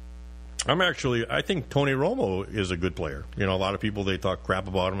 I think Tony Romo is a good player. A lot of people, they talk crap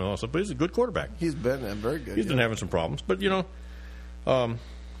about him and all that stuff, but he's a good quarterback. He's been very good. He's been having some problems, but you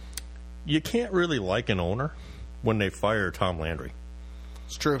can't really like an owner when they fire Tom Landry.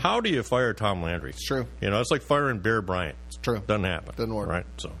 It's true. How do you fire Tom Landry? It's true. It's like firing Bear Bryant. It's true. Doesn't happen. Doesn't work. Right?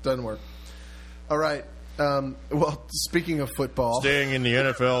 So Doesn't work. All right. Well, speaking of football. Staying in the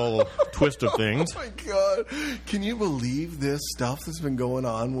NFL twist of things. Oh, my God. Can you believe this stuff that's been going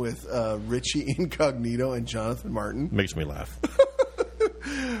on with Richie Incognito and Jonathan Martin? Makes me laugh.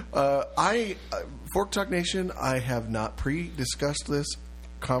 Fork Talk Nation, I have not pre-discussed this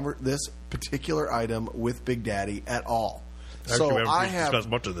particular item with Big Daddy at all. Actually, we haven't discussed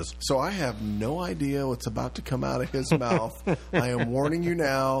much of this. So I have no idea what's about to come out of his mouth. I am warning you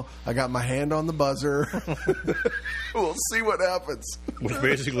now. I got my hand on the buzzer. We'll see what happens. Which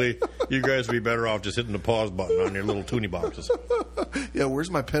basically, you guys would be better off just hitting the pause button on your little toonie boxes. Yeah, where's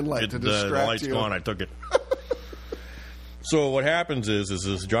my pen light to distract the light's you? gone. I took it. So what happens is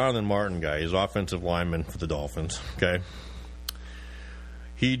this Jonathan Martin guy, he's offensive lineman for the Dolphins, okay?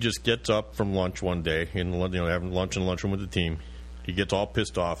 He just gets up from lunch one day, having lunch in the lunchroom with the team. He gets all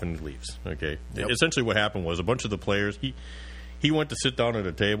pissed off and he leaves. Okay, Yep. Essentially, what happened was a bunch of the players. He went to sit down at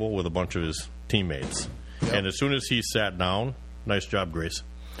a table with a bunch of his teammates, Yep. and as soon as he sat down, nice job, Grace.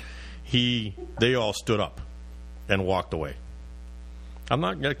 They all stood up and walked away. I'm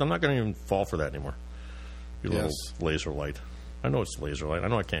not going to even fall for that anymore. You little laser light. I know it's laser light. I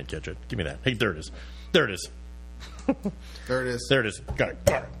know I can't catch it. Give me that. Hey, there it is. There it is. There it is. There it is. Got it.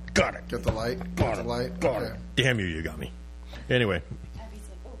 Get the light. Get the light. Got it. Damn you got me. Anyway,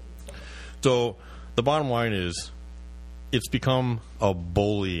 so the bottom line is it's become a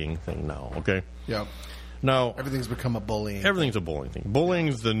bullying thing now, okay? Yeah. Now, Everything's become a bullying. everything's a bullying thing.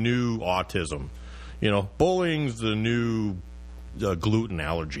 Bullying's the new autism. Bullying's the new gluten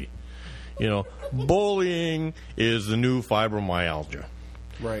allergy. Bullying is the new fibromyalgia.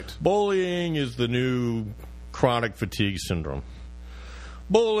 Right. Bullying is the new chronic fatigue syndrome.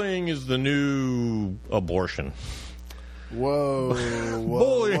 Bullying is the new abortion. Whoa.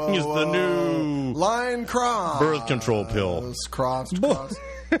 Bullying is the new line cross. birth control pill. Cross.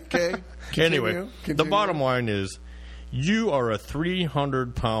 Okay. Anyway, the Continue. bottom line is you are a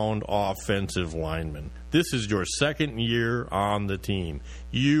 300-pound offensive lineman. This is your second year on the team.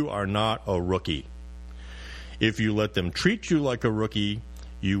 You are not a rookie. If you let them treat you like a rookie,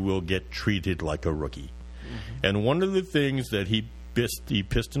 you will get treated like a rookie. Mm-hmm. And one of the things that he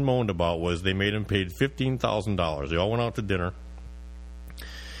pissed and moaned about was they made him pay $15,000. They all went out to dinner,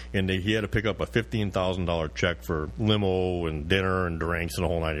 and he had to pick up a $15,000 check for limo and dinner and drinks and the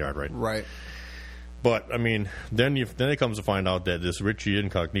whole 9 yard, right? Right. But, I mean, then it comes to find out that this Richie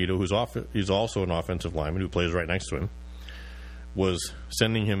Incognito, he's also an offensive lineman who plays right next to him, was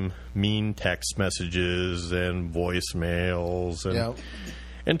sending him mean text messages and voicemails.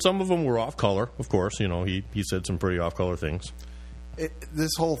 And some of them were off-color, of course. You know, he said some pretty off-color things.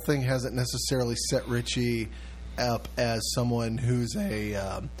 This whole thing hasn't necessarily set Richie up as someone who's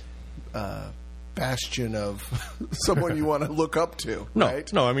a bastion of someone you want to look up to,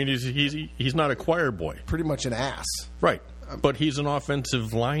 right? No, I mean, he's not a choir boy. Pretty much an ass. Right. But he's an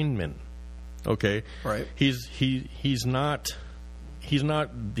offensive lineman. Okay? Right. He's not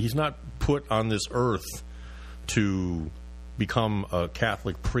put on this earth to become a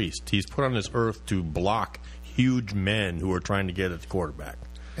Catholic priest. He's put on this earth to block huge men who are trying to get at the quarterback.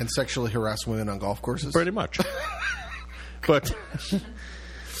 And sexually harass women on golf courses? Pretty much. But,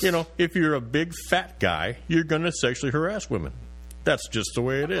 you know, if you're a big fat guy, you're going to sexually harass women. That's just the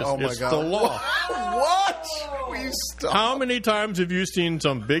way it is. Oh, my it's God. The law. What? Will you stop? How many times have you seen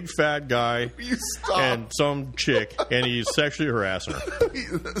some big fat guy and some chick, and he's sexually harassing her?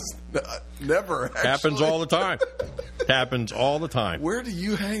 Never. Actually. Happens all the time. Happens all the time. Where do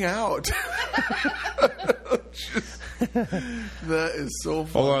you hang out? That is so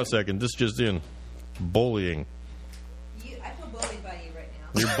funny. Hold on a second. This just in. Bullying. I feel bullied by you right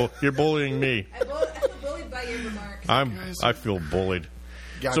now. You're bullying me. I feel bullied by your remarks. I feel bullied.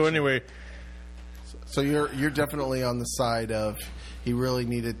 Gotcha. So anyway, so you're definitely on the side of he really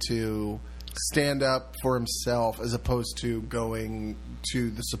needed to stand up for himself as opposed to going to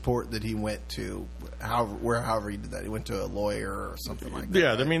the support that he went to. However he did that, he went to a lawyer or something like that. Yeah,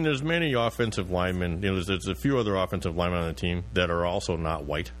 right? I mean, there's many offensive linemen. You know, there's a few other offensive linemen on the team that are also not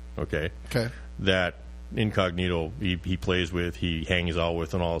white. Okay. That Incognito he plays with, he hangs out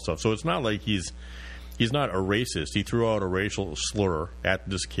with, and all that stuff. So it's not like he's not a racist. He threw out a racial slur at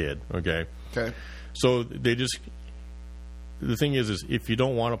this kid. Okay. So the thing is if you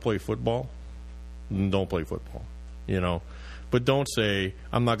don't want to play football, then don't play football. You know. But don't say,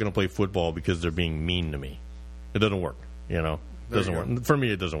 I'm not going to play football because they're being mean to me. It doesn't work, you know. It doesn't work. For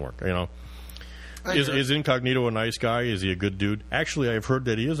me, it doesn't work, you know. Is Incognito a nice guy? Is he a good dude? Actually, I've heard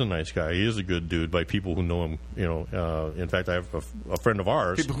that he is a nice guy. He is a good dude by people who know him, you know. In fact, I have a friend of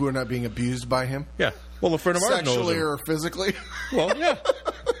ours. People who are not being abused by him? Yeah. Well, a friend of ours knows him. Sexually or physically? Well, yeah.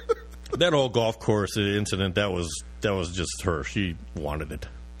 That whole golf course incident, that was just her. She wanted it.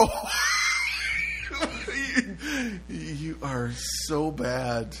 Oh. You are so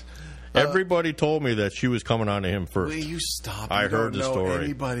bad. Everybody told me that she was coming on to him first. Will you stop? I heard the story.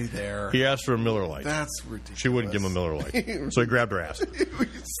 Anybody there? He asked for a Miller Lite. That's ridiculous. She wouldn't give him a Miller Lite, so he grabbed her ass.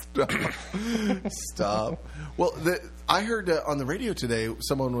 Stop. Well, I heard on the radio today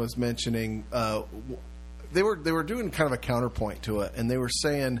someone was mentioning they were doing kind of a counterpoint to it, and they were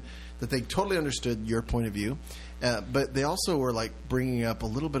saying that they totally understood your point of view. But they also were like bringing up a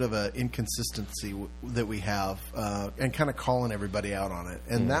little bit of an inconsistency that we have and kind of calling everybody out on it.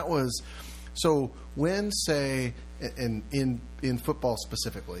 And that was so when, say, in football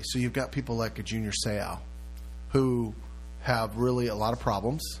specifically, so you've got people like a Junior Seau who have really a lot of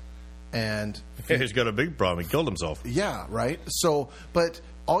problems. And he's got a big problem. He killed himself. Yeah, right. So, but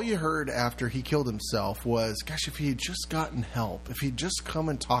all you heard after he killed himself was, gosh, if he had just gotten help, if he'd just come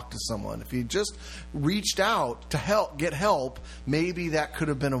and talked to someone, if he'd just reached out to get help, maybe that could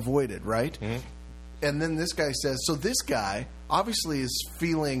have been avoided, right? Mm-hmm. And then this guy says, so this guy obviously is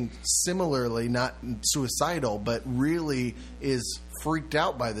feeling similarly, not suicidal, but really is freaked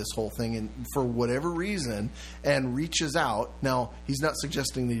out by this whole thing and for whatever reason and reaches out. Now, he's not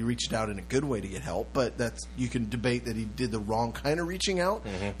suggesting that he reached out in a good way to get help, but you can debate that he did the wrong kind of reaching out,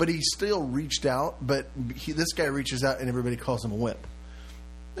 but he still reached out, but this guy reaches out and everybody calls him a wimp.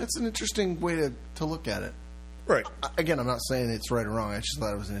 That's an interesting way to look at it. Right. Again, I'm not saying it's right or wrong. I just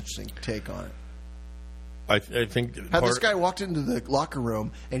thought it was an interesting take on it. I think had this guy walked into the locker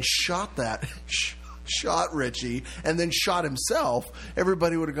room and shot Richie and then shot himself,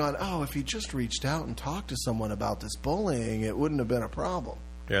 everybody would have gone, oh, if he just reached out and talked to someone about this bullying, it wouldn't have been a problem.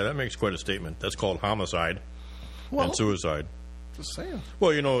 Yeah, that makes quite a statement. That's called homicide and suicide. Just saying.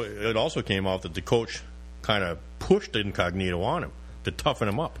 Well, you know, it also came out that the coach kind of pushed Incognito on him to toughen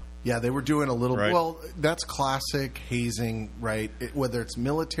him up. Yeah, they were doing a little. Right. Well, that's classic hazing, right? Whether it's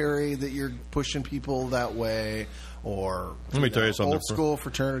military that you're pushing people that way, or Let me tell you something. old school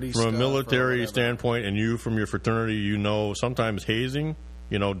fraternity From stuff a or military whatever. standpoint, and you from your fraternity, you know, sometimes hazing,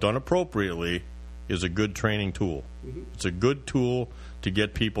 done appropriately, is a good training tool. Mm-hmm. It's a good tool to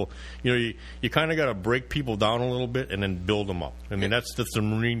get people. You kind of got to break people down a little bit and then build them up. I mean, that's the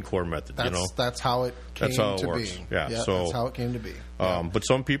Marine Corps method. That's how it came That's how it to works. be. Yeah, so, that's how it came to be. But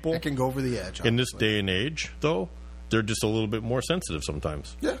some people It can go over the edge. in this honestly. day and age, though, they're just a little bit more sensitive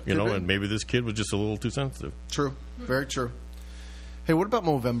sometimes. Yeah, could be. and maybe this kid was just a little too sensitive. True, very true. Hey, what about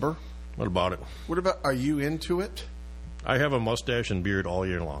Movember? What about it? What about? Are you into it? I have a mustache and beard all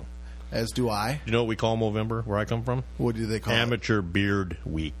year long. As do I. Do you know what we call Movember, where I come from? What do they call Amateur Beard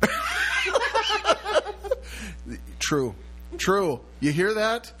Week. it? True. You hear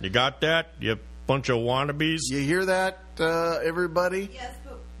that? You got that? You bunch of wannabes? You hear that, everybody? Yes,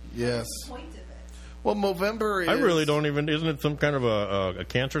 but Yes. what's the point of it? Well, Movember is. I really don't even. Isn't it some kind of a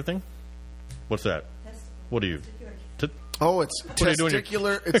cancer thing? What's that? What are you? Oh, it's are you doing?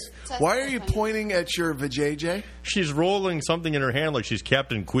 testicular. It's. Why are you pointing at your vajayjay? She's rolling something in her hand like she's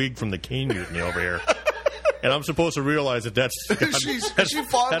Captain Queeg from the Cane Mutiny over here. And I'm supposed to realize that that's Is she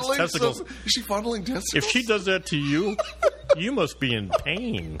fondling testicles. Is she fondling testicles? If she does that to you, you must be in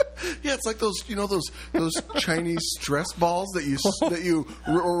pain. Yeah, it's like those those Chinese stress balls that you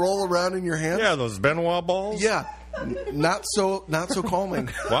roll around in your hands. Yeah, those Benoit balls. Yeah, not so calming.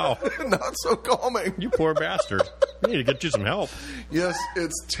 Wow. Not so calming. You poor bastard. We need to get you some help. Yes,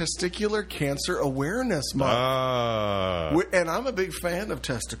 it's Testicular Cancer Awareness Month. And I'm a big fan of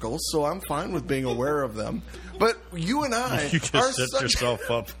testicles, so I'm fine with being aware of them. But you and I You are just set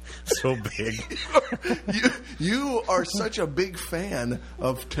yourself up so big. you are such a big fan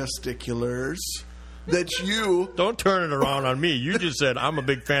of testiculars that you Don't turn it around on me. You just said I'm a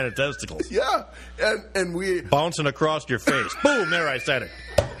big fan of testicles. yeah, and we Bouncing across your face. Boom, there I said it.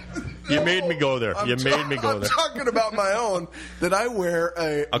 You made me go there. You made me go I'm there. talking about my own that I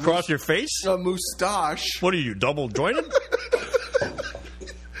wear Across your face? a moustache. What are you, double jointed?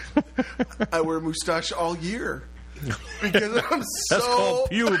 I wear moustache all year because I'm That's so called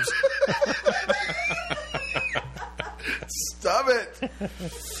pubes. Stop it.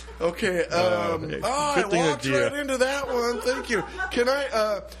 Okay. I good thing walked that you- right into that one. Thank you. Can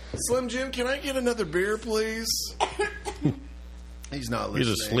I, Slim Jim? Can I get another beer, please? He's not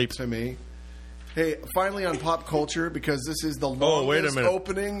listening asleep. to me. Hey, finally on pop culture, because this is the wait a longest minute.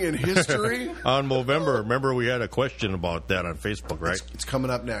 opening in history. On Movember, remember we had a question about that on Facebook, right? It's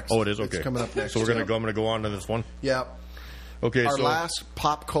coming up next. Oh, it is? Okay. It's coming up next. So I'm yeah. going to go on to this one? Yeah. Okay, Our so last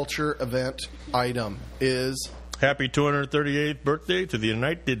pop culture event item is happy 238th birthday to the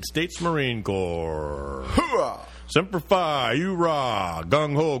United States Marine Corps. Hoorah! Semper Fi, hoorah,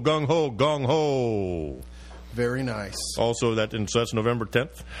 gung-ho, gung-ho, gung-ho. Very nice. Also, so that's November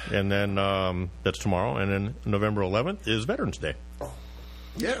 10th, and then that's tomorrow, and then November 11th is Veterans Day.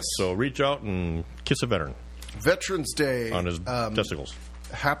 Yes. So reach out and kiss a veteran Veterans Day on his testicles.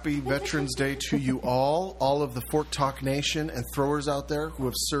 Happy Veterans Day to you all of the Fort Talk Nation and throwers out there who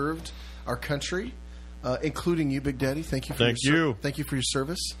have served our country, including you, Big Daddy. Thank you. Thank you for your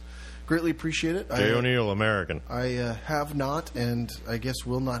service. Greatly appreciate it. Jay O'Neill, American. I have not, and I guess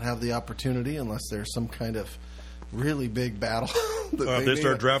will not have the opportunity unless there's some kind of really big battle. If they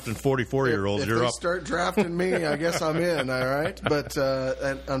start drafting 44-year-olds, you're If up. they start drafting me, I guess I'm in, all right? But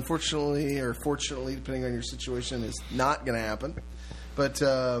and unfortunately, or fortunately, depending on your situation, is not going to happen. But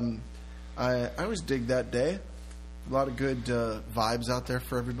I always dig that day. A lot of good vibes out there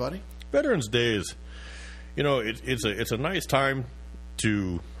for everybody. Veterans Day is, it's a nice time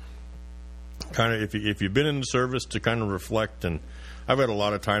to kind of, if you've been in the service, to kind of reflect. And I've had a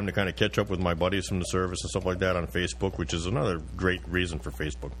lot of time to kind of catch up with my buddies from the service and stuff like that on Facebook, which is another great reason for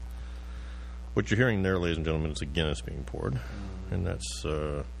Facebook. What you're hearing there, ladies and gentlemen, is a Guinness being poured, and that's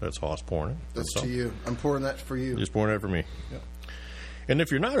Hoss pouring it. That's to you. I'm pouring that for you. He's pouring that for me. Yep. And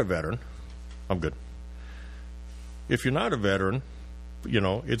if you're not a veteran, I'm good. If you're not a veteran,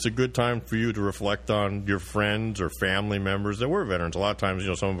 it's a good time for you to reflect on your friends or family members that were veterans. A lot of times,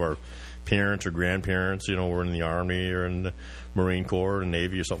 some of our parents or grandparents, were in the Army or in the Marine Corps or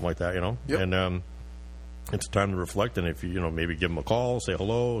Navy or something like that, Yep. And it's a time to reflect. And if you, maybe give them a call, say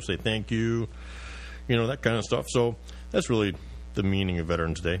hello, say thank you, that kind of stuff. So that's really the meaning of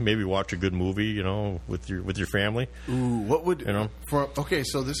Veterans Day. Maybe watch a good movie, with your family. Ooh, what would For okay?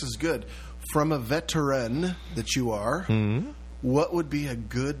 So this is good. From a veteran that you are, what would be a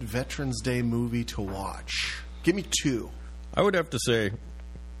good Veterans Day movie to watch? Give me 2. I would have to say,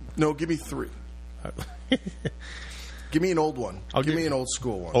 No, give me 3. Give me an old one. Give give me you- an old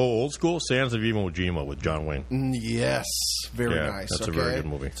school one. Oh, old school? Sands of Iwo Jima with John Wayne. Yes. Very Yeah, nice. that's a okay. very good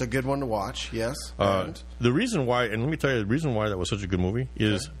movie. It's a good one to watch, yes. And The reason why, and let me tell you, the reason why that was such a good movie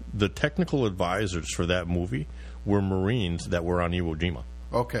is the technical advisors for that movie were Marines that were on Iwo Jima.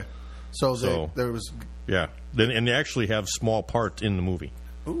 okay. So, there was... Yeah. And they actually have small parts in the movie.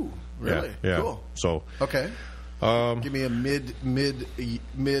 Ooh, really? Yeah. Cool. So, Okay. Give me a mid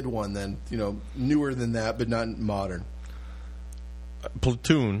one then. Newer than that, but not modern.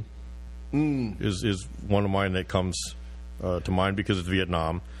 Platoon is one of mine that comes to mind because it's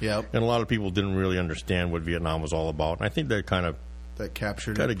Vietnam. Yep. And a lot of people didn't really understand what Vietnam was all about. And I think that kind of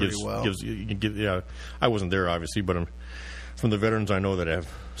Captured it pretty well. I wasn't there, obviously, but from the veterans I know that have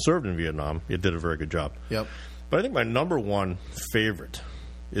served in Vietnam, it did a very good job. Yep. But I think my number one favorite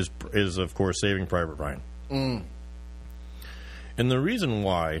is of course, Saving Private Ryan. And the reason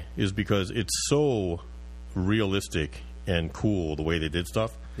why is because it's so realistic and cool the way they did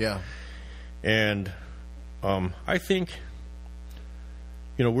stuff. Yeah. And I think,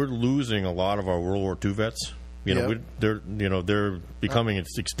 we're losing a lot of our World War II vets. They're becoming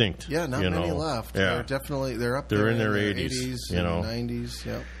extinct. Yeah, not many left. Yeah. They're up there. They're in their 80s and 90s.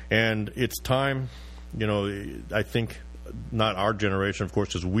 Yep. And it's time, I think, not our generation, of course,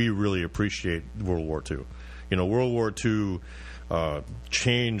 because we really appreciate World War II. World War II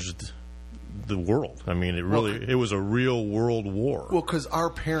changed the world. I mean, it was a real world war. Well, because our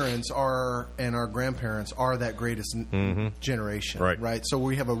parents and our grandparents are that greatest generation, right? So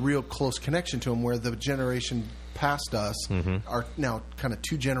we have a real close connection to them, where the generation past us are now kind of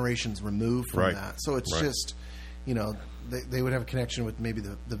 2 generations removed from that. So it's just, they would have a connection with maybe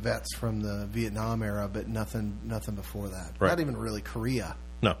the vets from the Vietnam era, but nothing before that. Right. Not even really Korea.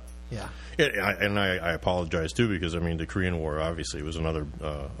 No. Yeah. And I apologize, too, because, the Korean War, obviously, was another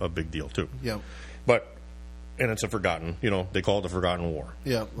a big deal, too. Yeah. And it's a forgotten, they call it the Forgotten War.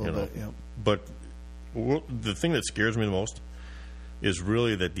 Yeah, a little bit, yeah. But the thing that scares me the most is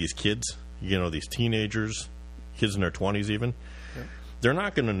really that these kids, these teenagers, kids in their 20s even, they're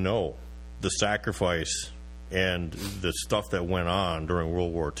not going to know the sacrifice and the stuff that went on during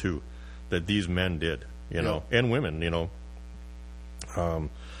World War II that these men did, and women, a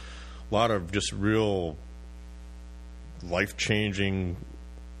lot of just real life-changing,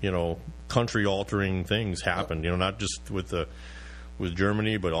 country-altering things happened. Not just with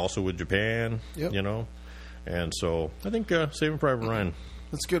Germany, but also with Japan. Yep. And so I think Saving Private Ryan.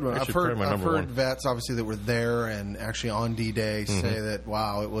 That's a good one. I've heard vets obviously that were there and actually on D-Day say that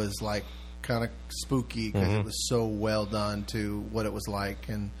wow, it was like kind of spooky because it was so well done to what it was like,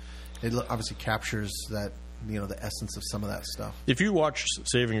 and it obviously captures that. The essence of some of that stuff. If you watch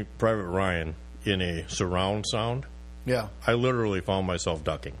Saving Private Ryan in a surround sound, I literally found myself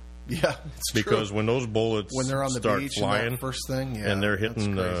ducking. Yeah, it's because true. when those bullets when they're on the start beach flying, and that first thing, and they're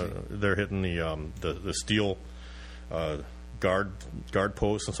hitting the steel guard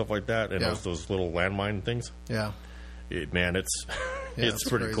posts and stuff like that, and those little landmine things. Yeah, it's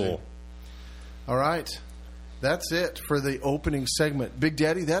pretty crazy. cool. All right, that's it for the opening segment, Big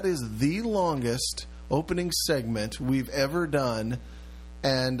Daddy. That is the longest opening segment we've ever done,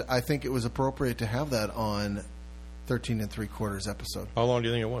 and I think it was appropriate to have that on 13 3/4 episode. How long do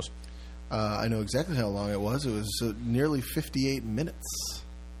you think it was? I know exactly how long it was. It was nearly 58 minutes.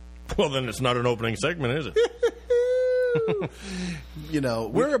 Well, then it's not an opening segment, is it?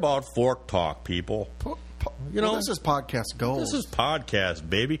 We're about fork talk, people. This is podcast gold. This is podcast,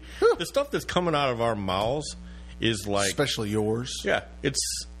 baby. The stuff that's coming out of our mouths is like... Especially yours. Yeah, it's...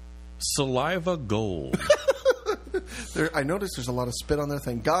 saliva gold. I noticed there's a lot of spit on there.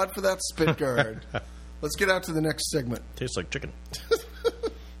 Thank God for that spit guard. Let's get out to the next segment. Tastes like chicken.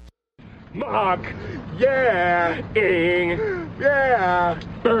 Mock, yeah, ing, yeah,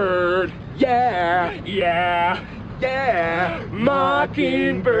 bird, yeah, yeah, yeah,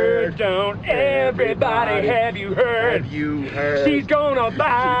 mockingbird. Don't everybody have you heard? She's gonna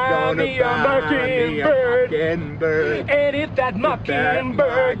buy me a mockingbird. And if that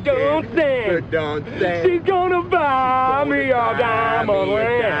mockingbird don't sing, she's gonna buy me a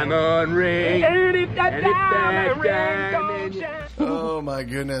diamond ring. And if that diamond ring don't shine. Oh my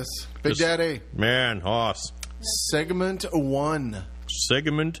goodness. Big Daddy. Man, Hoss. Segment 1.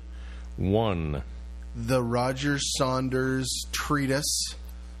 Segment 1. The Roger Saunders treatise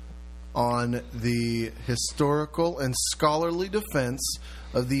on the historical and scholarly defense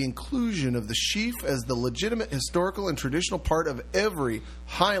of the inclusion of the sheaf as the legitimate historical and traditional part of every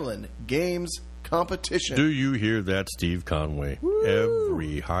Highland Games competition. Do you hear that, Steve Conway? Woo.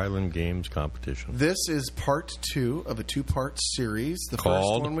 Every Highland Games competition. This is part 2 of a 2-part series. The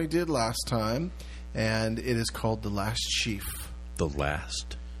first one we did last time and it is called The Last Sheaf. The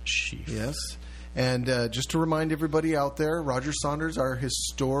Last Sheaf. Yes. And just to remind everybody out there, Roger Saunders, our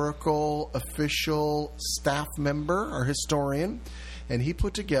historical official staff member, our historian, and he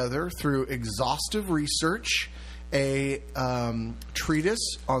put together, through exhaustive research, a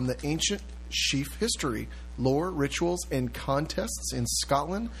treatise on the ancient sheaf history, lore, rituals, and contests in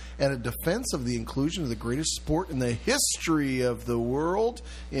Scotland, and a defense of the inclusion of the greatest sport in the history of the world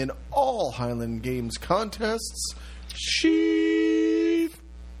in all Highland Games contests, sheaf.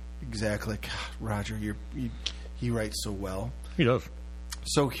 Exactly. God, Roger, he writes so well. He does.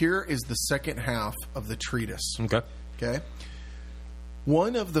 So here is the second half of the treatise. Okay.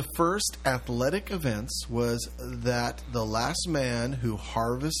 One of the first athletic events was that the last man who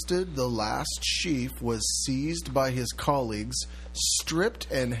harvested the last sheaf was seized by his colleagues, stripped,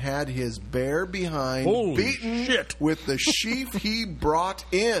 and had his bare behind beaten with the sheaf he brought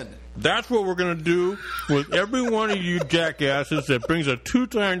in. That's what we're going to do with every one of you jackasses that brings a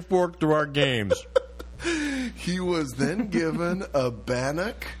 2-time fork to our games. He was then given a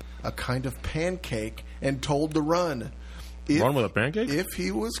bannock, a kind of pancake, and told to run. Run with a pancake? If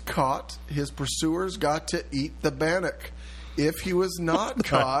he was caught, his pursuers got to eat the bannock. If he was not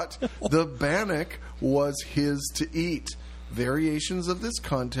caught, the bannock was his to eat. Variations of this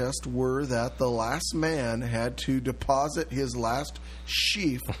contest were that the last man had to deposit his last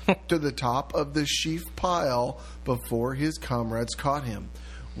sheaf to the top of the sheaf pile before his comrades caught him.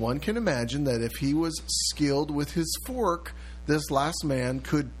 One can imagine that if he was skilled with his fork, this last man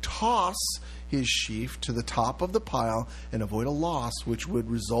could toss his sheaf to the top of the pile and avoid a loss which would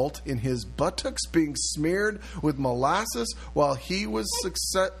result in his buttocks being smeared with molasses, while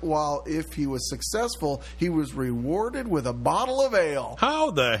if he was successful, he was rewarded with a bottle of ale.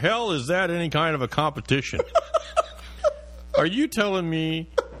 How the hell is that any kind of a competition? Are you telling me?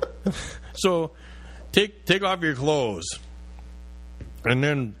 So take off your clothes and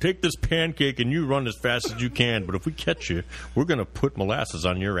then take this pancake and you run as fast as you can. But if we catch you, we're going to put molasses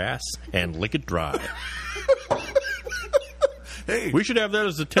on your ass and lick it dry. Hey, we should have that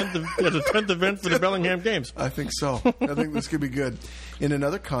as a 10th event for the Bellingham Games. I think so. I think this could be good. In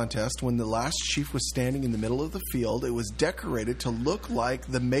another contest, when the last sheaf was standing in the middle of the field, it was decorated to look like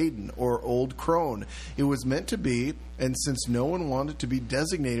the maiden or old crone. It was meant to be, and since no one wanted to be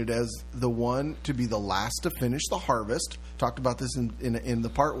designated as the one to be the last to finish the harvest, talked about this in the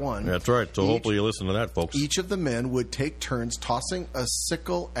part one. That's right. So hopefully you listen to that, folks. Each of the men would take turns tossing a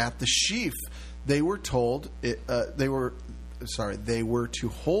sickle at the sheaf. They were told they were to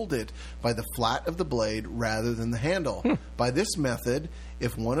hold it by the flat of the blade rather than the handle. By this method,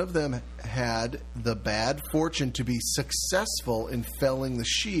 if one of them had the bad fortune to be successful in felling the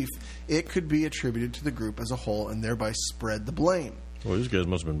sheaf, it could be attributed to the group as a whole and thereby spread the blame. Well, these guys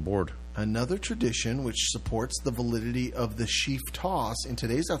must have been bored. Another tradition which supports the validity of the sheaf toss in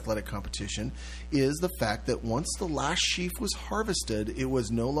today's athletic competition is the fact that once the last sheaf was harvested, it was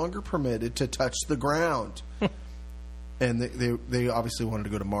no longer permitted to touch the ground. And they obviously wanted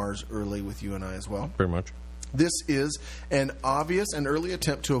to go to Mars early with you and I as well. Pretty much. This is an obvious and early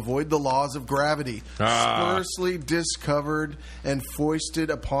attempt to avoid the laws of gravity, sparsely discovered and foisted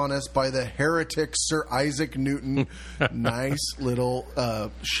upon us by the heretic Sir Isaac Newton. Nice little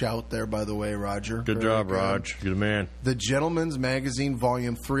shout there, by the way, Roger. Good job, Raj. Good man. The Gentleman's Magazine,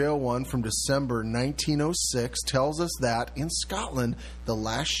 Volume 301 from December 1906, tells us that in Scotland, the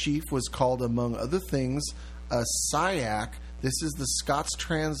last sheaf was called, among other things, a syac. This is the Scots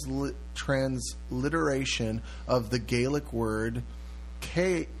transliteration of the Gaelic word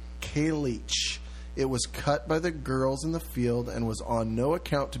cailleach. It was cut by the girls in the field and was on no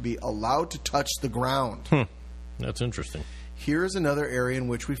account to be allowed to touch the ground. That's interesting. Here is another area in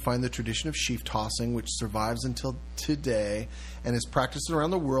which we find the tradition of sheaf tossing, which survives until today and is practiced around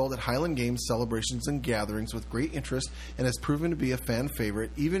the world at Highland Games celebrations and gatherings with great interest, and has proven to be a fan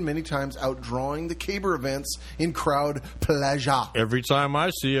favorite, even many times outdrawing the caber events in crowd pleasure. Every time I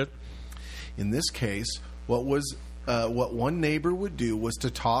see it. In this case, what one neighbor would do was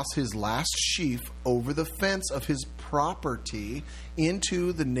to toss his last sheaf over the fence of his property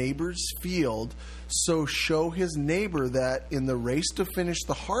into the neighbor's field, so show his neighbor that in the race to finish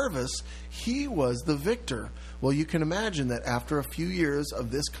the harvest, he was the victor. Well, you can imagine that after a few years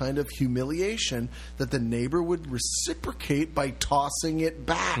of this kind of humiliation, that the neighbor would reciprocate by tossing it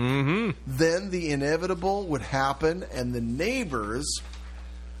back. Mm-hmm. Then the inevitable would happen, and the neighbors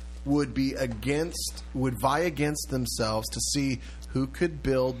would vie against themselves to see who could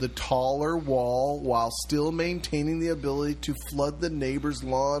build the taller wall while still maintaining the ability to flood the neighbor's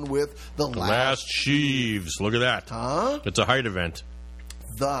lawn with the last sheaves. Look at that. Huh? It's a height event.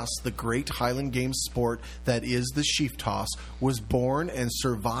 thus the great Highland Games sport that is the sheaf toss was born and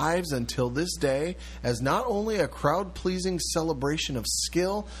survives until this day as not only a crowd-pleasing celebration of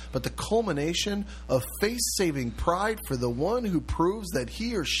skill, but the culmination of face-saving pride for the one who proves that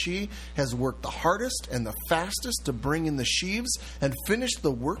he or she has worked the hardest and the fastest to bring in the sheaves and finish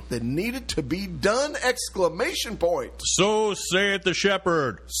the work that needed to be done! Exclamation point! So saith the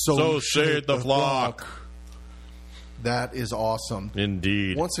shepherd. So saith the flock. That is awesome.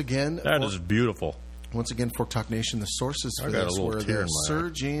 Indeed. Once again, that is beautiful. Once again, Fork Talk Nation, the sources for this were the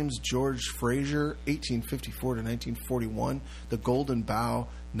Sir James George Fraser, 1854 to 1941, The Golden Bough,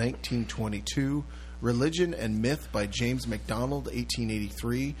 1922, Religion and Myth by James MacDonald,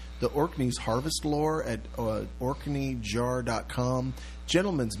 1883, The Orkney's Harvest Lore at orkneyjar.com,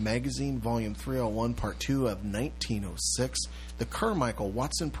 Gentleman's Magazine, Volume 301, Part 2 of 1906, The Carmichael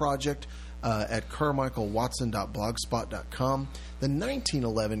Watson Project, at carmichaelwatson.blogspot.com, the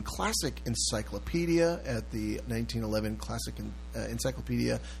 1911 Classic Encyclopedia at the 1911 Classic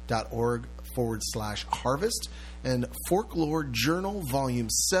Encyclopedia.org/harvest, and Folklore Journal,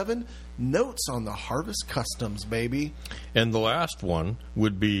 Volume 7, Notes on the Harvest Customs, baby. And the last one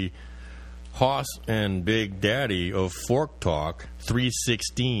would be Hoss and Big Daddy of Fork Talk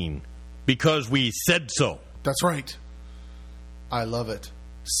 316, Because We Said So. That's right. I love it.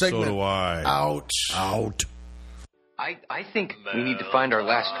 Segment. So do I. Out. I think we need to find our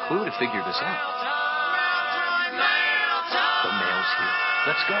last clue to figure this out. The mail's here.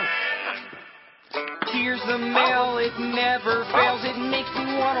 Let's go. Here's the mail, it never fails. It makes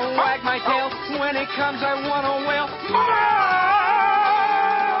me want to wag my tail. When it comes, I want to wail.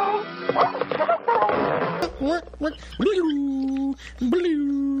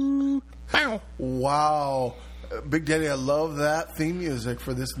 Wow. Big Daddy, I love that theme music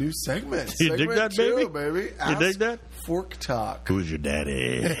for this new segment. You dig that, baby? Baby. You dig that? Fork Talk. Who's your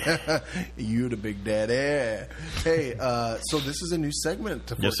daddy? You the Big Daddy. Hey, so this is a new segment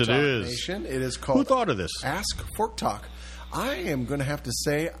to Fork Yes, it Talk is. Nation. It is called Who thought of this? Ask Fork Talk. I am going to have to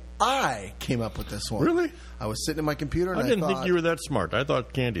say I came up with this one. Really? I was sitting at my computer and I didn't think you were that smart. I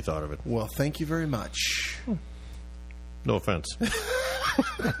thought Candy thought of it. Well, thank you very much. No offense.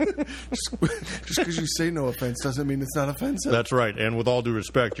 Just because you say no offense doesn't mean it's not offensive. That's right. And with all due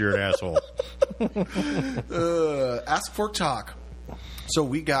respect, you're an asshole. Ask Fork Talk. So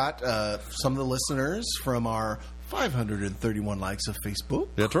we got some of the listeners from our 531 likes of Facebook.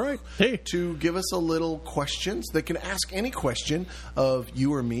 That's right. Hey. To give us a little questions. They can ask any question of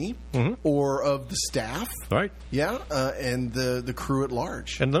you or me or of the staff. Right. Yeah, and the crew at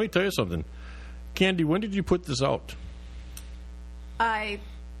large. And let me tell you something. Candy, when did you put this out?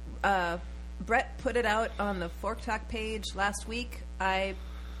 Brett put it out on the Fork Talk page last week. I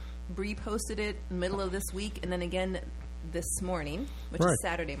reposted it in the middle of this week and then again this morning, which is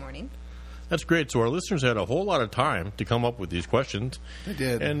Saturday morning. That's great. So our listeners had a whole lot of time to come up with these questions. They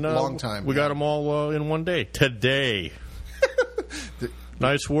did. And long time. We got them all in one day. Today.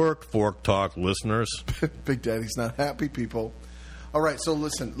 Nice work, Fork Talk listeners. Big Daddy's not happy, people. All right, so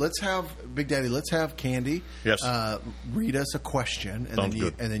listen, let's have Big Daddy, let's have Candy read us a question, and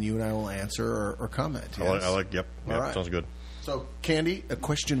then you and I will answer or comment. Yes? I like, yep, All right. Sounds good. So, Candy,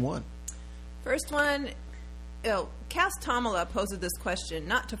 question one. First one, Cass Tomala posed this question,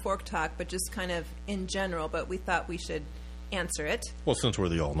 not to Fork Talk, but just kind of in general, but we thought we should answer it. Well, since we're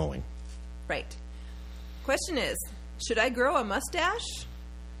the all-knowing. Right. Question is, should I grow a mustache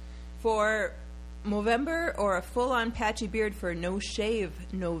for Movember or a full-on patchy beard for no-shave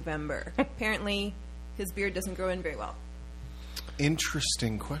November? Apparently, his beard doesn't grow in very well.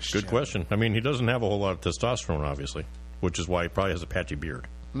 Interesting question. Good question. I mean, he doesn't have a whole lot of testosterone, obviously, which is why he probably has a patchy beard.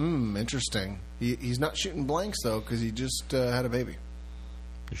 Interesting. He's not shooting blanks, though, because he just had a baby.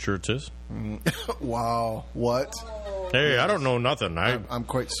 You sure it's his? Wow. What? Hey, I don't know nothing. I'm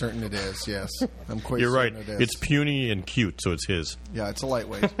quite certain it is, yes. I'm quite You're right. certain it is. It's puny and cute, so it's his. Yeah, it's a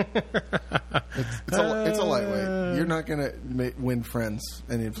lightweight. it's a lightweight. You're not going to win friends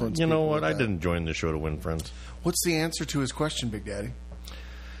and influence You know people what? with I that. didn't join the show to win friends. What's the answer to his question, Big Daddy?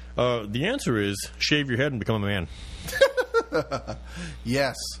 The answer is shave your head and become a man.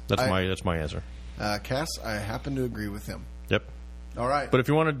 Yes. That's my answer. Cass, I happen to agree with him. Yep. All right. But if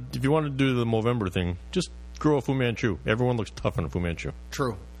you want to do the Movember thing, just grow a Fu Manchu. Everyone looks tough in a Fu Manchu.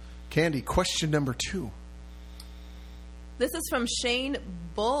 True. Candy, question number 2. This is from Shane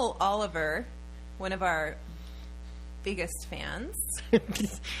Bull Oliver, one of our biggest fans.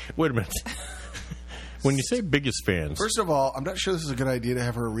 Wait a minute. When you say biggest fans... First of all, I'm not sure this is a good idea to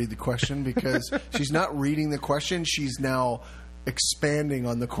have her read the question because she's not reading the question. She's now expanding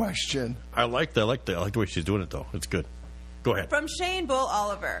on the question. I like the way she's doing it, though. It's good. Go ahead. From Shane Bull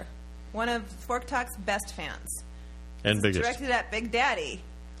Oliver, one of Fork Talk's best fans. And This is biggest. directed at Big Daddy.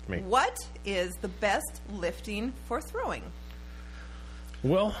 Me. What is the best lifting for throwing?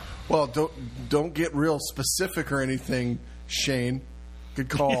 Well, don't get real specific or anything, Shane. Good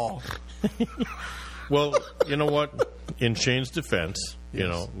call. well, you know what? In Shane's defense, you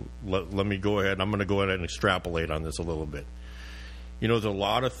know, let me go ahead. I'm going to go ahead and extrapolate on this a little bit. You know, there's a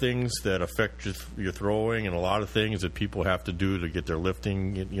lot of things that affect your throwing, and a lot of things that people have to do to get their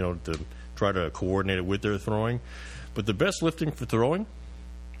lifting, you know, to try to coordinate it with their throwing. But the best lifting for throwing,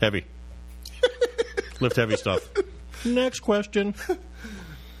 heavy. Lift heavy stuff. Next question.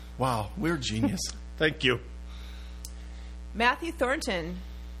 Wow, we're genius. Thank you. Matthew Thornton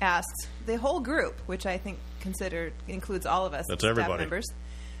asks, the whole group, which I think includes all of us That's staff everybody. members,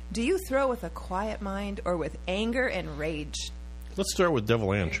 do you throw with a quiet mind or with anger and rage? Let's start with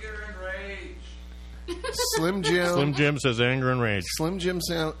Devil Ange. Slim Jim. Slim Jim says anger and rage. Slim Jim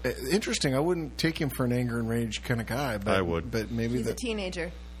sound interesting. I wouldn't take him for an anger and rage kind of guy, but I would. But maybe He's a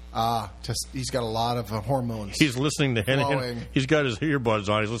teenager. He's got a lot of hormones. He's listening to Flowing. He's got his earbuds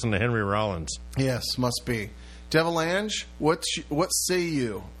on. He's listening to Henry Rollins. Yes, must be. Devil Ange, what say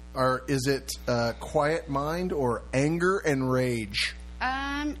you? Or is it quiet mind or anger and rage?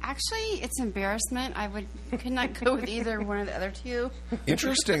 Actually, it's embarrassment. Could not go with either one of the other two.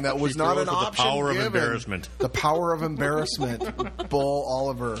 Interesting. That was not Goes an with the option power of given. embarrassment. The power of embarrassment. Bull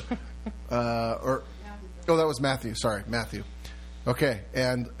Oliver. That was Matthew. Sorry, Matthew. Okay,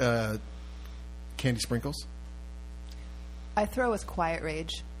 and Candy Sprinkles? I throw with quiet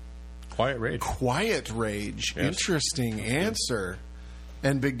rage. Quiet rage. Quiet rage. Yes. Interesting answer.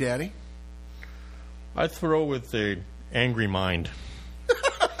 And Big Daddy? I throw with a angry mind.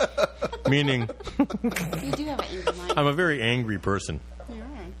 Meaning, You do have an angry mind. I'm a very angry person. All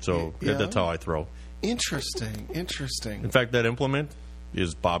right. So Yeah. that's how I throw. Interesting. In fact, that implement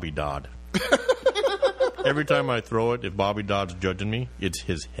is Bobby Dodd. Every time I throw it, if Bobby Dodd's judging me, it's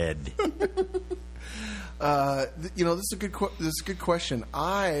his head. This is a good question.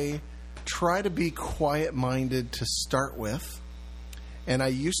 I try to be quiet-minded to start with, and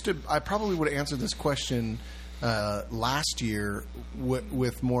I probably would have answered this question last year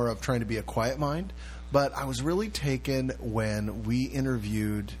with more of trying to be a quiet mind, but I was really taken when we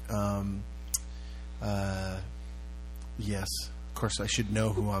interviewed. Yes, of course, I should know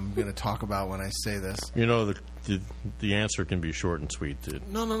who I'm going to talk about when I say this. You know, the answer can be short and sweet.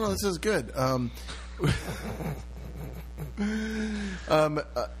 No, this is good.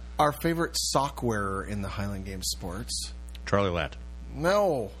 Our favorite sock wearer in the Highland Games sports. Charlie Latt.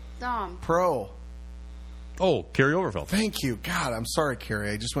 No. Dom. Pro. Oh, Carrie Overfeld. Thank you. God, I'm sorry,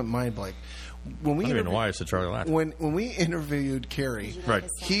 Carrie. I just went mind blank. When we I don't even know why I said Charlie Latt. when we interviewed Carrie, Right.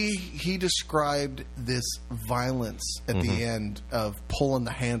 he described this violence at the end of pulling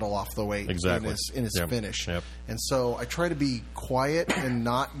the handle off the weight Exactly. in his Yep. finish. Yep. And so I try to be quiet and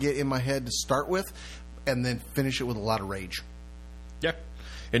not get in my head to start with, and then finish it with a lot of rage. Yeah.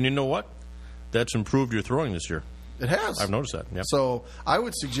 And you know what? That's improved your throwing this year. It has. I've noticed that. Yeah. So I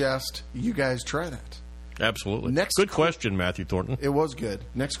would suggest you guys try that. Absolutely. Next Good question, Matthew Thornton. It was good.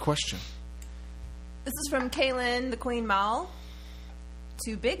 Next question. This is from Kaylin, the Queen Mall,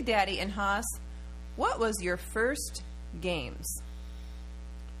 to Big Daddy and Haas. What was your first games?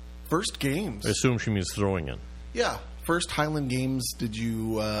 First games. I assume she means throwing in. Yeah. First Highland Games did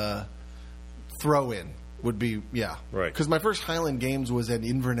you throw in? Would be, yeah. Right. Because my first Highland Games was at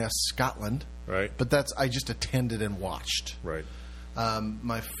Inverness, Scotland. Right. But I just attended and watched. Right.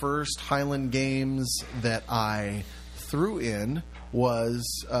 My first Highland Games that I threw in was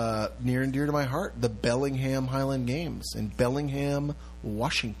near and dear to my heart, the Bellingham Highland Games in Bellingham,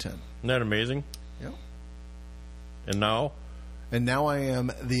 Washington. Isn't that amazing? Yeah. And now? And now I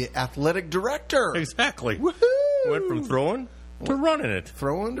am the athletic director. Exactly. Woohoo! Went from throwing to running it.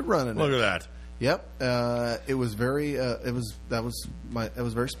 Throwing to running. Look it. at that. Yep, it was very. It was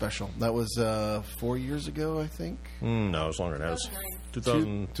very special. That was 4 years ago, I think. No, it's longer than that. It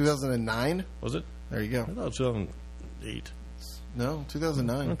was 2009. Was it? There you go. I thought it was 2008. No,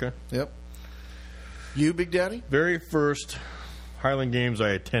 2009. Okay. Yep. You, Big Daddy? Very first Highland Games I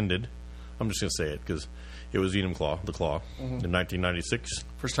attended, I'm just going to say it because it was Enumclaw, the Claw, in 1996.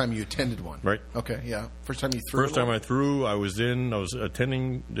 First time you attended one. Right. Okay, yeah. First time you threw. First time I threw, I was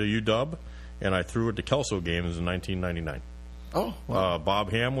attending the UW, and I threw at the Kelso Games in 1999. Oh, wow.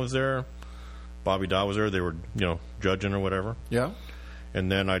 Bob Ham was there. Bobby Dodd was there. They were, judging or whatever. Yeah. And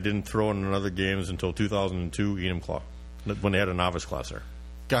then I didn't throw in another games until 2002 Enumclaw, when they had a novice class there.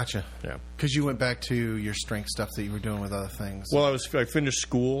 Gotcha. Yeah. Because you went back to your strength stuff that you were doing with other things. Well, I finished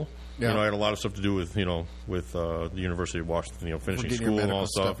school. Yeah. You know, I had a lot of stuff to do with the University of Washington. You know, finishing getting your school and all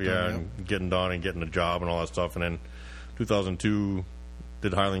medical that stuff. stuff Yeah, done, and getting done and getting a job and all that stuff. And then 2002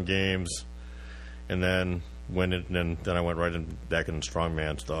 did Highland Games, and then then I went right back in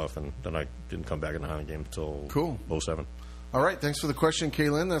strongman stuff, and then I didn't come back in the Highland Games until Cool. 07. All right. Thanks for the question,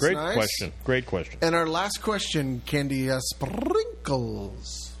 Kaylin. That's Great nice. question. Great question. And our last question, Candy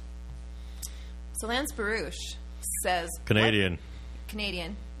Sprinkles. So Lance Baruch says Canadian. What?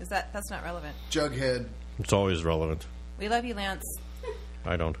 Canadian. That's not relevant. Jughead. It's always relevant. We love you, Lance.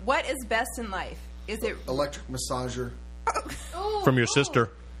 I don't. What is best in life? Is it Electric massager. From your sister.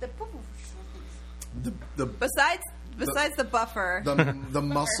 The besides the buffer? the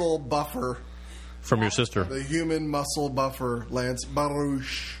muscle buffer. From your sister. The human muscle buffer, Lance Baruch.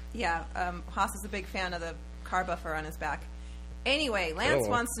 Yeah, Haas is a big fan of the car buffer on his back. Anyway, Lance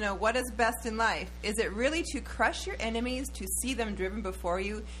wants to know, what is best in life? Is it really to crush your enemies, to see them driven before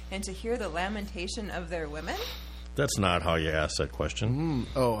you, and to hear the lamentation of their women? That's not how you ask that question.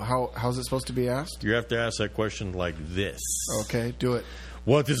 Oh, how's it supposed to be asked? You have to ask that question like this. Okay, do it.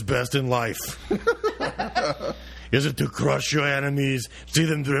 What is best in life? Is it to crush your enemies, see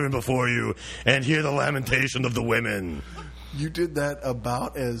them driven before you, and hear the lamentation of the women? You did that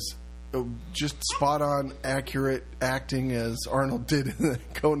about as just spot on, accurate acting as Arnold did in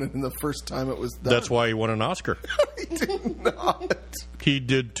Conan in the first time it was done. That's why he won an Oscar. He did not. He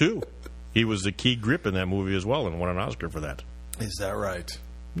did too. He was the key grip in that movie as well and won an Oscar for that. Is that right?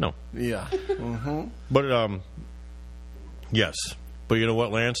 No. Yeah. Mm-hmm. But, yes. But you know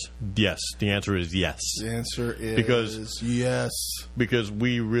what, Lance? Yes. The answer is yes. The answer is yes. Because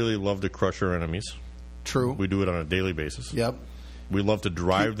we really love to crush our enemies. True. We do it on a daily basis. Yep. We love to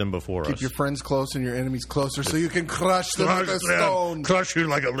drive them before us. Keep your friends close and your enemies closer so you can crush them like a stone. Crush you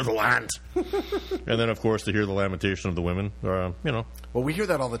like a little ant. And then, of course, to hear the lamentation of the women, Well, we hear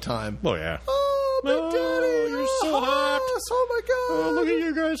that all the time. Oh, yeah. Oh, Big Daddy. You're so hot. Oh, my God. Oh, look at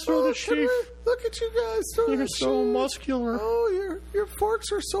you guys throw the sheaf. Look at you guys throw the You're sheaf. so muscular. Oh, your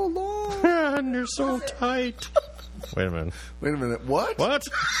forks are so long. And you're so tight. Wait a minute. What? What?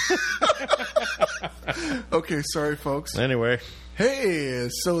 Okay, sorry, folks. Anyway. Hey,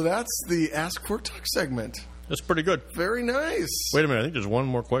 so that's the Ask for Tuck segment. That's pretty good. Very nice. Wait a minute. I think there's one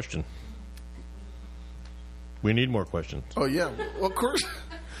more question. We need more questions. Oh, yeah. Well, of course.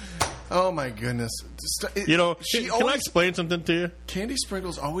 Oh, my goodness. Can I explain something to you? Candy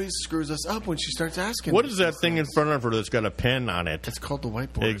Sprinkles always screws us up when she starts asking. What is that thing in front of her that's got a pen on it? It's called the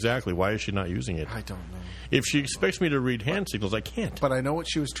whiteboard. Exactly. Why is she not using it? I don't know. If she expects me to read hand signals, I can't. But I know what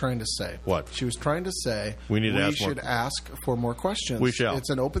she was trying to say. What? She was trying to say we should ask for more questions. We shall. It's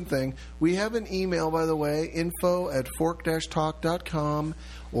an open thing. We have an email, by the way, info@fork-talk.com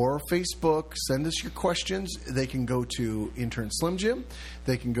or Facebook. Send us your questions. They can go to Intern Slim Jim.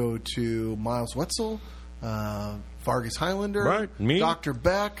 They can go to Miles Wetzel, Vargas Highlander, right, me, Dr.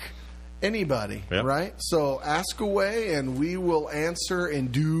 Beck, anybody, yep. Right? So ask away, and we will answer in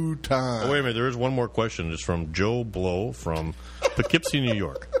due time. Oh, wait a minute. There is one more question. It's from Joe Blow from Poughkeepsie, New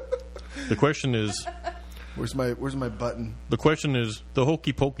York. The question is... Where's my button? The question is, the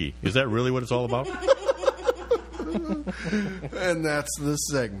hokey pokey. Is that really what it's all about? And that's the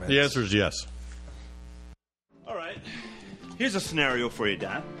segment. The answer is yes. All right. Here's a scenario for you,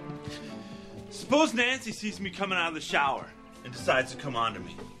 Dad. Suppose Nancy sees me coming out of the shower and decides to come on to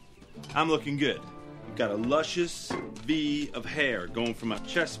me. I'm looking good. I've got a luscious V of hair going from my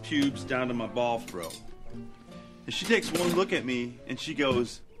chest pubes down to my ball throat. And she takes one look at me and she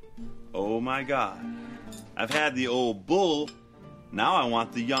goes, "Oh my God, I've had the old bull, now I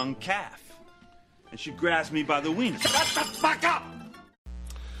want the young calf." And she grabs me by the wiener. Shut the fuck up!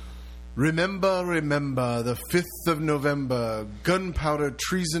 Remember, the 5th of November, gunpowder,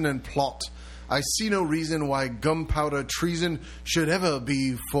 treason, and plot. I see no reason why gunpowder treason should ever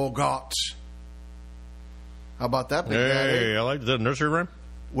be forgot. How about that, Big Daddy? Hey, I like the nursery rhyme.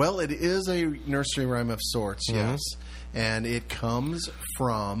 Well, it is a nursery rhyme of sorts, yes. And it comes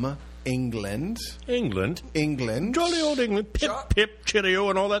from England. England? England. Jolly old England. Pip, pip, cheerio,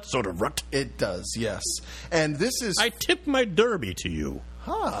 and all that sort of rut. It does, yes. And this is... I tip my derby to you.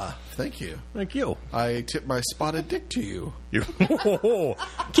 Thank you. Thank you. I tip my spotted dick to you.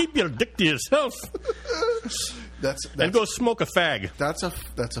 Keep your dick to yourself. And go smoke a fag. That's a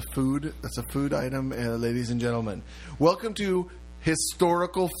food item, ladies and gentlemen. Welcome to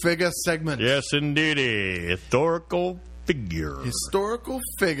Historical Figure segment. Yes, indeedy. Historical figure. Historical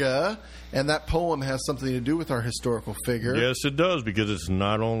figure, and that poem has something to do with our historical figure. Yes, it does, because it's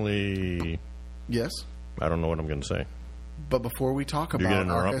not only... Yes? I don't know what I'm going to say. But before we talk You're about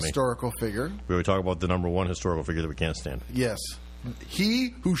gonna our interrupt me. historical figure, We talk about the number one historical figure that we can't stand. yes,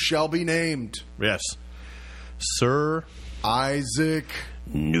 he who shall be named Yes. Sir Isaac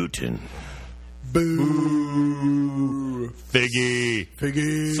Newton. Boo. Figgy.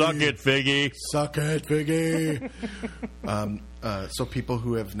 Figgy. Suck it, Figgy. Suck it, Figgy. So people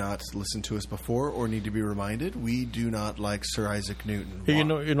who have not listened to us before or need to be reminded, we do not like Sir Isaac Newton. Hey,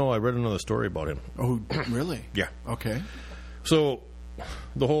 Why? you know, I read another story about him. Oh, really? Yeah. Okay. So,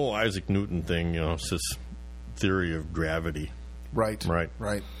 the whole Isaac Newton thing, you know, it's this theory of gravity. Right. Right.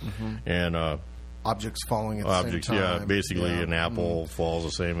 Right. Mm-hmm. And Objects falling at the objects, same time. yeah, basically Yeah. an apple falls the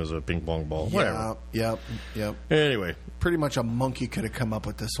same as a ping pong ball. Whatever. Yeah. Yep. Anyway, Pretty much a monkey could have come up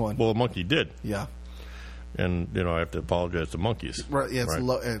with this one. well, a monkey did. Yeah. And, you know, I have to apologize to monkeys. Right. Yeah. It's,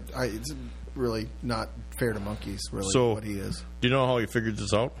 Right. it's really not fair to monkeys. Really, So- what he is. Do you know how he figured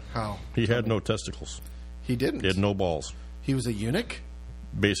this out? How He had no testicles. he didn't. He had no balls, He was a eunuch.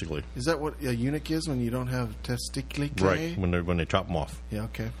 basically. Is that what a eunuch is when you don't have testicles? Right, when they chop them off. Yeah.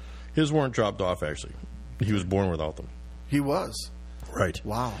 Okay. His weren't chopped off, actually. He was born without them. He was. Right.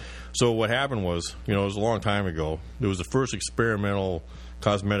 Wow. So what happened was, you know, it was a long time ago. It was the first experimental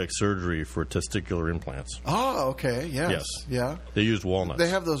cosmetic surgery for testicular implants. Oh, okay. Yes. Yes. Yeah. They used walnuts. They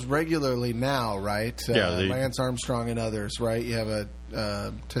have those regularly now, right? Yeah, Lance Armstrong and others, right? You have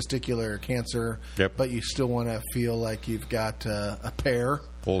a testicular cancer, Yep. but you still want to feel like you've got a pair,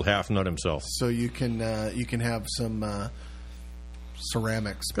 Old half nut himself. so you can have some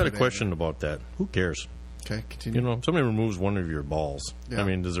ceramics. Got a put in. question about that. Who cares? Okay, continue. You know, somebody removes one of your balls. Yeah. I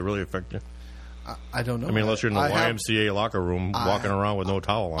mean, does it really affect you? I don't know. I mean, unless you're in the I have- YMCA locker room walking around with no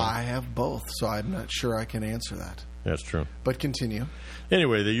towel on. I have both, so I'm not sure I can answer that. That's true. But continue.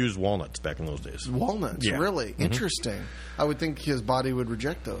 Anyway, they used walnuts back in those days. Walnuts, Yeah. really interesting. I would think his body would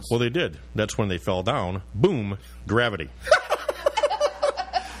reject those. Well, they did. That's when they fell down. Boom, gravity.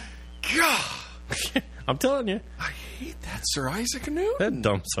 God, I'm telling you, I hate that Sir Isaac Newton. that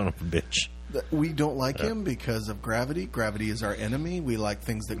dumb son of a bitch. We don't like him because of gravity. Gravity is our enemy. We like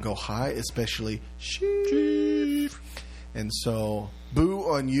things that go high, especially sheep. And so, boo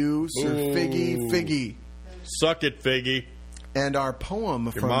on you, Sir Figgy. Suck it, Figgy. And our poem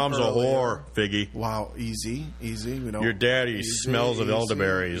Your from mom's earlier, a whore, Figgy. Wow, easy. We don't, Your daddy smells of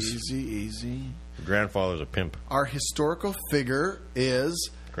elderberries. Easy. Your grandfather's a pimp. Our historical figure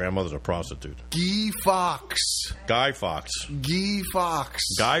is Grandmother's a prostitute. Guy Fawkes. Guy Fawkes. Guy Fawkes.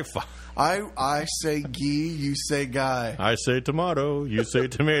 Guy Fawkes. I say Guy, you say Guy. I say tomato, you say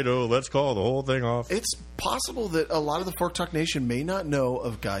tomato. Let's call the whole thing off. It's possible that a lot of the Fork Talk Nation may not know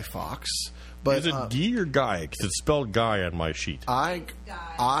of Guy Fawkes, but Is it Guy or Guy? Because it's spelled Guy on my sheet.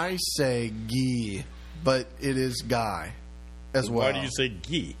 I say Guy, but it is Guy as well. Why do you say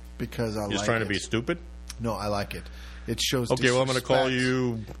Guy? Because I like Just trying to it. be stupid? No, I like it. It shows. Okay, well, I'm going to call disrespect.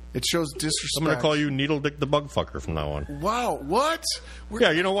 you. It shows disrespect. I'm going to call you Needle Dick the Bug Fucker from now on. Wow, what?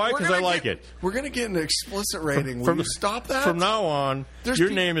 Yeah, you know why? we're 'Cause gonna I like get- it. We're going to get an explicit rating. Will you stop that? From now on, There's your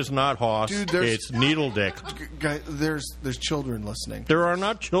peop- name is not Hoss. Dude, there's- It's Needle Dick. Guy, there's children listening. There are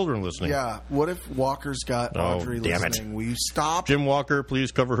not children listening. Yeah. What if Walker's got Oh, Audrey damn it. listening? Will you stop? Jim Walker,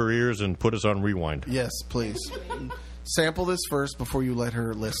 please cover her ears and put us on rewind. Yes, please. Sample this first before you let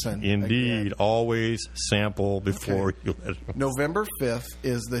her listen. Indeed, again. always sample before Okay. you let her. November 5th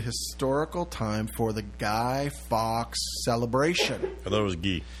is the historical time for the Guy Fawkes celebration. I thought it was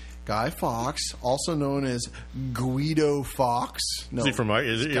Guy. Guy Fawkes, also known as Guido Fawkes. No, Is he from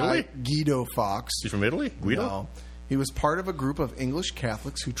is it Italy? Guido Fawkes. He's from Italy? Guido? No. He was part of a group of English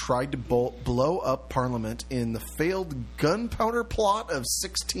Catholics who tried to blow up Parliament in the failed gunpowder plot of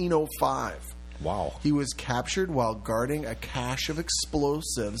 1605. Wow. He was captured while guarding a cache of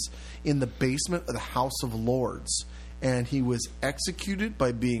explosives in the basement of the House of Lords. And he was executed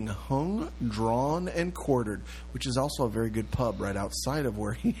by being hung, drawn, and quartered, which is also a very good pub right outside of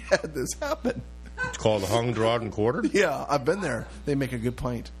where he had this happen. It's called Hung, Drawed, and Quartered? Yeah, I've been there. They make a good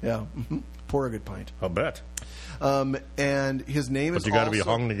pint. Yeah. Pour a good pint. I'll bet. And his name is But you gotta also, be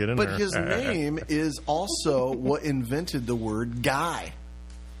hung to get in but there. his name is also what invented the word guy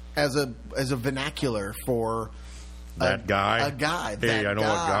as a vernacular for That guy? A guy. Hey, that I know a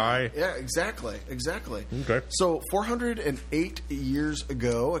guy. Yeah, exactly. Okay. So 408 years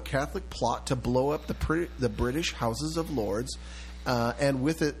ago, a Catholic plot to blow up the British Houses of Lords, and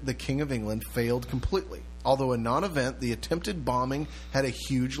with it, the King of England failed completely. Although a non-event, the attempted bombing had a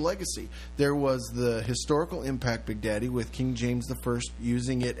huge legacy. There was the historical impact, Big Daddy, with King James I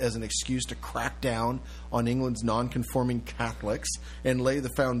using it as an excuse to crack down on England's non-conforming Catholics and lay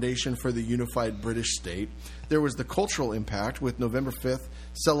the foundation for the unified British state. There was the cultural impact, with November 5th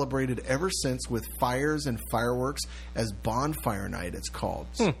celebrated ever since with fires and fireworks as Bonfire Night, it's called.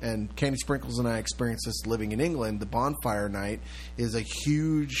 And Candy Sprinkles and I experienced this living in England. The Bonfire Night is a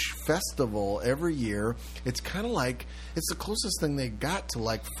huge festival every year. It's kind of like, it's the closest thing they got to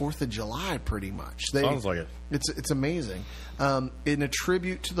like 4th of July, pretty much. Sounds like it. It's amazing. In a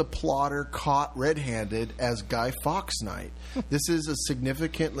tribute to the plotter caught red-handed as Guy Fawkes Night. This is a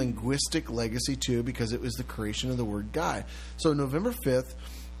significant linguistic legacy, too, because it was the creation of the word guy. So November 5th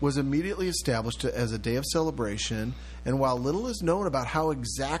was immediately established as a day of celebration, and while little is known about how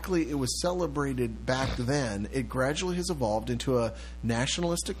exactly it was celebrated back then, it gradually has evolved into a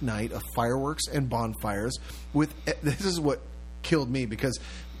nationalistic night of fireworks and bonfires. This is what killed me, because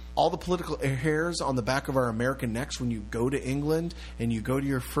all the political hairs on the back of our American necks when you go to England and you go to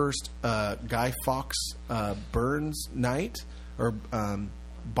your first Guy Fawkes Burns night or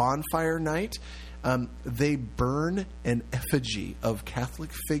bonfire night, they burn an effigy of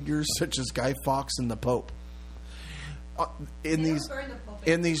Catholic figures such as Guy Fawkes and the Pope. In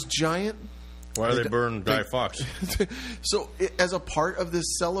these giant... Why do they burn Guy Fawkes? So, as a part of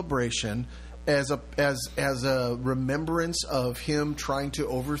this celebration, as a remembrance of him trying to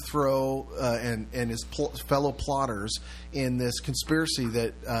overthrow and his fellow plotters in this conspiracy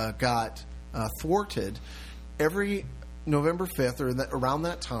that got thwarted, every November 5th, or around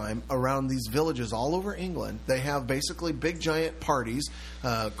that time, around these villages all over England, they have basically big giant parties,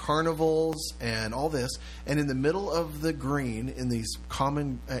 carnivals, and all this. And in the middle of the green, in these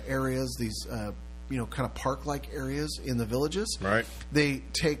common areas, these kind of park-like areas in the villages, right, they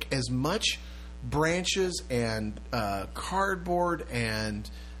take as much branches and cardboard and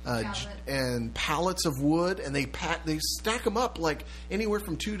pallets of wood, and they stack them up like anywhere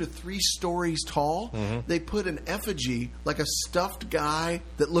from 2 to 3 stories tall. Mm-hmm. They put an effigy, like a stuffed guy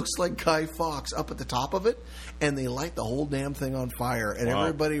that looks like Guy Fawkes, up at the top of it, and they light the whole damn thing on fire, and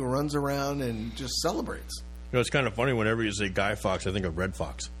everybody runs around and just celebrates. It's kind of funny whenever you say Guy Fawkes, I think of Red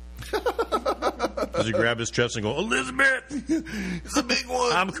Fox. Does he grab his chest and go, Elizabeth, it's a big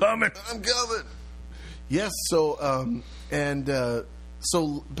one. I'm coming. Yes. But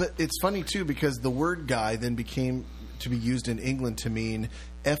it's funny, too, because the word guy then became to be used in England to mean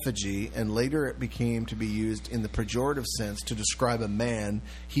effigy, and later it became to be used in the pejorative sense to describe a man.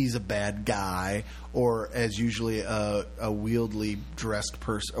 He's a bad guy, or as usually a weirdly dressed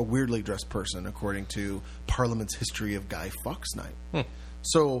person, according to Parliament's history of Guy Fawkes Night.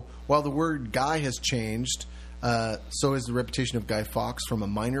 So while the word guy has changed, so has the reputation of Guy Fawkes, from a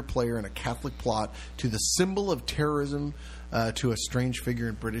minor player in a Catholic plot to the symbol of terrorism, to a strange figure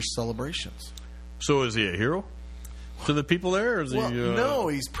in British celebrations. So is he a hero to the people there? Or is he, no,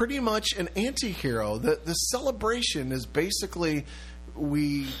 he's pretty much an anti-hero. The celebration is basically,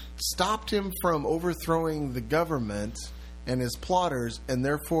 we stopped him from overthrowing the government and his plotters, and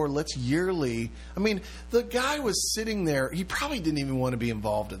therefore let's yearly... I mean, the guy was sitting there, he probably didn't even want to be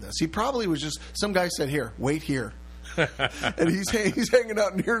involved in this. He probably was just, some guy said, here, wait here. And he's hanging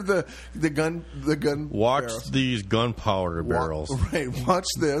out near the gun watch barrels. These gunpowder barrels. Right, watch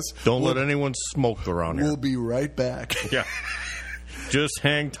this. Don't let anyone smoke around here. We'll be right back. Yeah. Just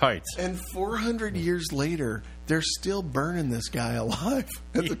hang tight. And 400 years later, they're still burning this guy alive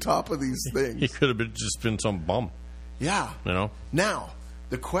at the top of these things. He could have just been some bum. Yeah. You know? Now,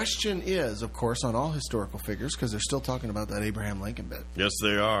 the question is, of course, on all historical figures, because they're still talking about that Abraham Lincoln bit. Yes,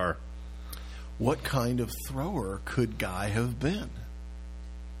 they are. What kind of thrower could Guy have been?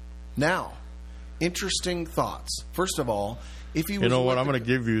 Now, interesting thoughts. First of all, if he was... You know what? I'm going to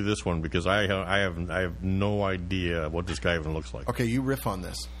give you this one because I have no idea what this guy even looks like. Okay, you riff on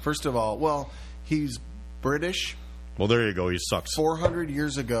this. First of all, well, he's British. Well, there you go. He sucks. 400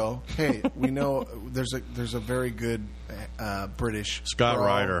 years ago. Hey, we know there's a very good British... Scott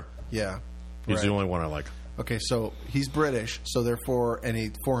Ryder. Yeah. He's the only one I like. Okay, so he's British, so therefore, and he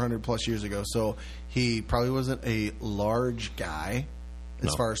 400 plus years ago, so he probably wasn't a large guy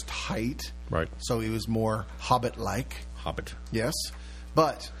as far as height. Right. So he was more Hobbit-like. Hobbit. Yes.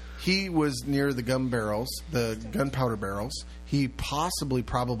 But he was near the gunpowder barrels. He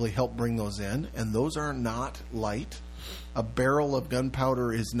probably helped bring those in, and those are not light. A barrel of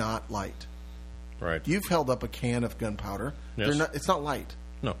gunpowder is not light. Right. You've held up a can of gunpowder. Yes. It's not light.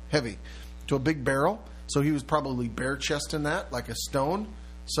 No. Heavy. To a big barrel. So he was probably bare chest in that, like a stone.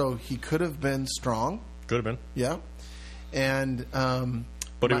 So he could have been strong. Could have been. Yeah. And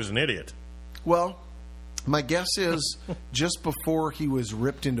but he was an idiot. Well, My guess is just before he was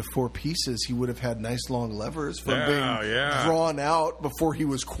ripped into 4 pieces, he would have had nice long levers from being drawn out before he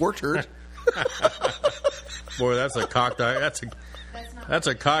was quartered. Boy, that's a cockeyed. That's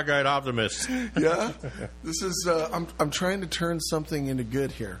a cockeyed optimist. Yeah, this is. I'm trying to turn something into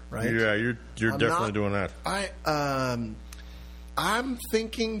good here, right? Yeah, you're definitely doing that. I'm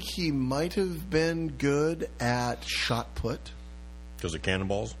thinking he might have been good at shot put. Because of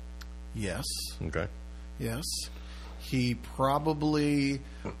cannonballs? Yes. Okay. Yes. He probably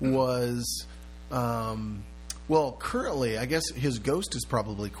was. Well, currently, I guess his ghost is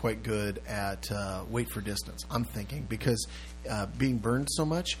probably quite good at weight for distance. I'm thinking because being burned so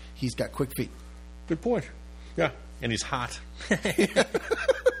much, he's got quick feet. Good point. Yeah, and he's hot.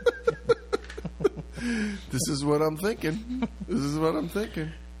 This is what I'm thinking.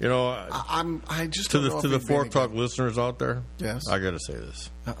 You know, I just to don't know the if Fork Talk listeners out there. Yes, I got to say this.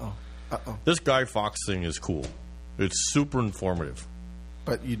 Uh-oh. This Guy Fawkes thing is cool. It's super informative.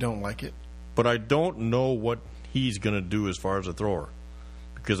 But you don't like it. But I don't know what he's going to do as far as a thrower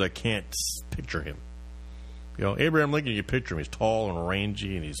because I can't picture him. You know, Abraham Lincoln, you picture him. He's tall and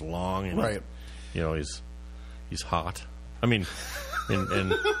rangy and he's long and right. You know, he's hot. I mean,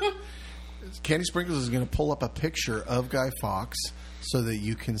 and Candy Sprinkles is going to pull up a picture of Guy Fawkes so that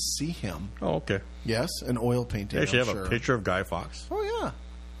you can see him. Oh, okay. Yes, an oil painting. They actually have a picture of Guy Fawkes. Oh yeah,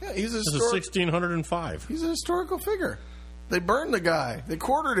 yeah. He's This is 1605. He's a historical figure. They burned the guy. They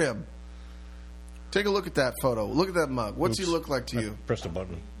quartered him. Take a look at that photo. Look at that mug. What's he look like to you? Press the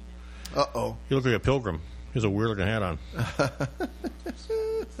button. Uh-oh. He looks like a pilgrim. He has a weird-looking hat on.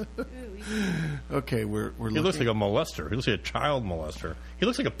 Okay, we're He looking. looks like a molester. He looks like a child molester. He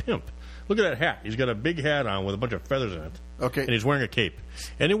looks like a pimp. Look at that hat. He's got a big hat on with a bunch of feathers in it. Okay. And he's wearing a cape.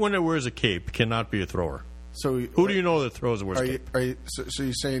 Anyone that wears a cape cannot be a thrower. So Who do you know that throws and wears a cape? So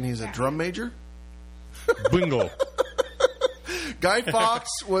you're saying he's a drum major? Bingo. Guy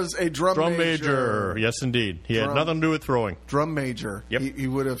Fawkes was a drum major. Yes, indeed. He had nothing to do with throwing. Drum major. Yep. He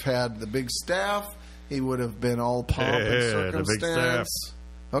would have had the big staff. He would have been all pomp and the big circumstance.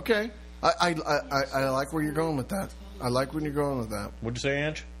 Okay. I like where you're going with that. I like when you're going with that. What'd you say,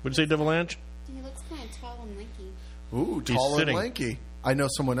 Ange? What'd you say, Devil Ange? He looks kind of tall and lanky. Ooh, tall and sitting. lanky. I know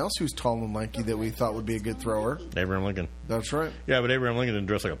someone else who's tall and lanky that we thought would be a good thrower. Abraham Lincoln. That's right. Yeah, but Abraham Lincoln didn't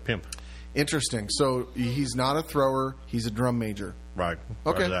dress like a pimp. Interesting. So he's not a thrower. He's a drum major. Right.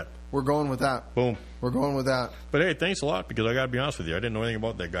 Okay. That. We're going with that. Boom. We're going with that. But hey, thanks a lot because I got to be honest with you. I didn't know anything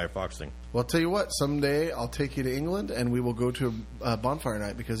about that Guy Fawkes thing. Well, I'll tell you what. Someday I'll take you to England and we will go to a bonfire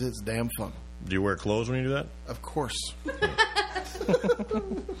night because it's damn fun. Do you wear clothes when you do that? Of course.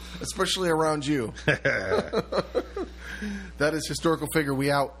 Especially around you. That is Historical Figure.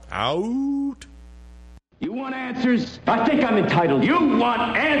 We out. Out. You want answers? I think I'm entitled. You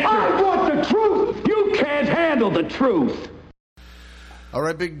want answers? I want the truth. You can't handle the truth. All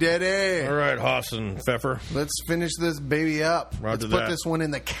right, Big Daddy. All right, Haas and Pfeffer. Let's finish this baby up. Roger Let's put that. this one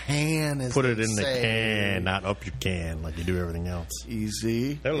in the can. As Put it they in the say. can, not up your can like you do everything else.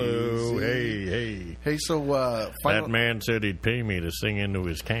 Easy. Hello. Easy. Hey. Hey, so That man said he'd pay me to sing into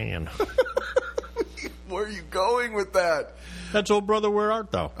his can. Where are you going with that? That's old brother, where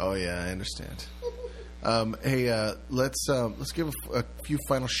art thou? Oh yeah, I understand. Hey, let's give a few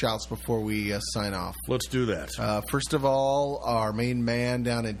final shouts before we sign off. Let's do that. First of all, our main man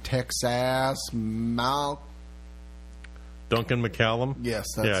down in Texas, Duncan McCallum. Yes,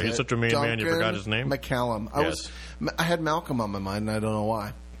 that's yeah, it. he's such a main man. You forgot his name. McCallum. Yes. I had Malcolm on my mind, and I don't know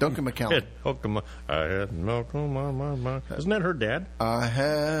why. Duncan McCallum. I had Malcolm on my mind. Isn't that her dad? I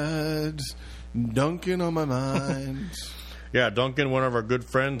had Duncan on my mind. Yeah, Duncan, one of our good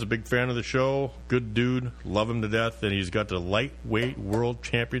friends, a big fan of the show, good dude, love him to death, and he's got the lightweight world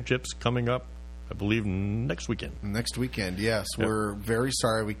championships coming up, I believe, next weekend. Next weekend, yes. Yep. We're very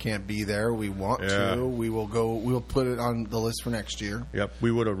sorry we can't be there. We want to. We will go. We'll put it on the list for next year. Yep, we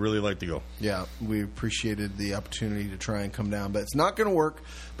would have really liked to go. Yeah, we appreciated the opportunity to try and come down, but it's not going to work.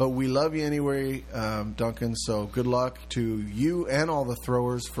 But we love you anyway, Duncan. So good luck to you and all the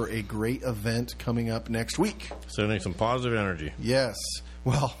throwers for a great event coming up next week. Sending some positive energy. Yes.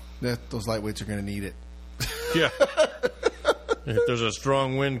 Well, those lightweights are going to need it. Yeah. If there's a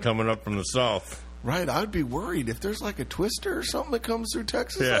strong wind coming up from the south. Right, I'd be worried if there's like a twister or something that comes through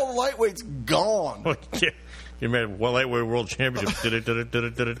Texas. Yeah. All the lightweight's gone. You made lightweight world championships. They're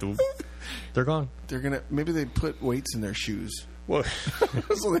gone. They're gonna maybe they put weights in their shoes. Well,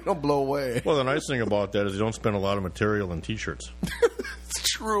 so they don't blow away. Well, the nice thing about that is they don't spend a lot of material in T-shirts.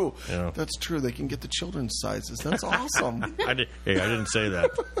 It's true. Yeah. That's true. They can get the children's sizes. That's awesome. I didn't say that.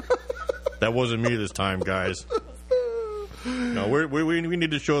 That wasn't me this time, guys. No, we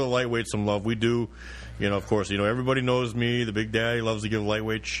need to show the lightweight some love. We do. Of course, everybody knows me. The Big Daddy loves to give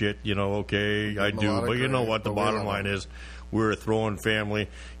lightweight shit. Okay, I do. But you know what? The bottom line is, we're a throwing family.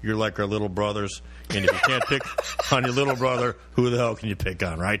 You're like our little brothers. And if you can't pick on your little brother, who the hell can you pick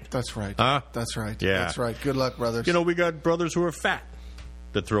on, right? That's right. Huh? That's right. Yeah. That's right. Good luck, brothers. We got brothers who are fat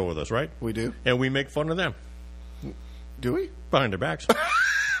that throw with us, right? We do. And we make fun of them. Do we? Behind their backs.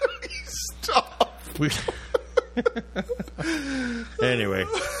 Stop. Anyway,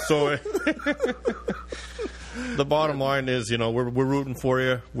 so the bottom line is, we're rooting for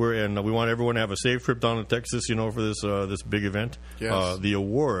you. We want everyone to have a safe trip down to Texas, for this big event. Yes. The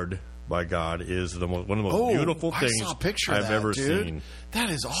award, by God, is one of the most beautiful things I saw a picture I've of that, ever dude. seen. That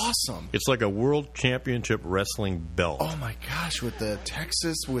is awesome. It's like a world championship wrestling belt. Oh my gosh, with the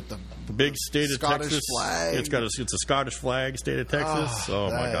Texas, with the big state of Scottish Texas flag. It's a Scottish flag, state of Texas. Oh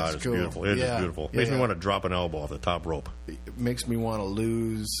my God, it's cool. beautiful. It is beautiful. Makes me want to drop an elbow off the top rope. It makes me want to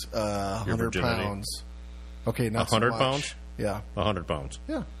lose 100 pounds. Okay, not 100 so much. pounds? Yeah. 100 pounds.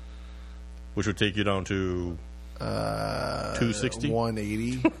 Yeah. Which would take you down to 260?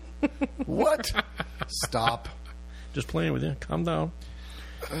 180. What? Stop. Just playing with you. Calm down.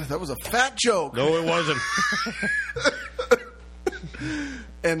 That was a fat joke. No, it wasn't.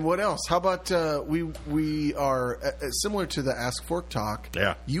 And what else? How about we are similar to the Ask Fork Talk.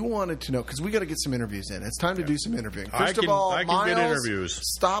 Yeah. You wanted to know, because we got to get some interviews in. It's time to do some interviewing. First of I all, can Miles, get interviews.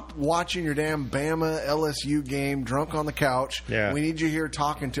 Stop watching your damn Bama LSU game drunk on the couch. Yeah. We need you here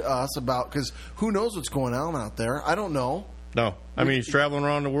talking to us about, because who knows what's going on out there. I don't know. No. I mean, he's traveling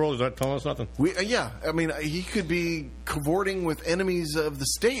around the world. He's not telling us nothing. Yeah. I mean, he could be cavorting with enemies of the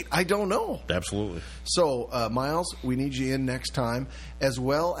state. I don't know. Absolutely. So, Miles, we need you in next time, as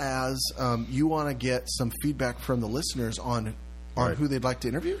well as you want to get some feedback from the listeners on Right. who they'd like to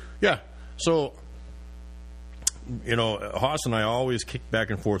interview? Yeah. So, Haas and I always kick back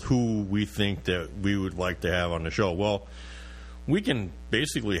and forth who we think that we would like to have on the show. Well, we can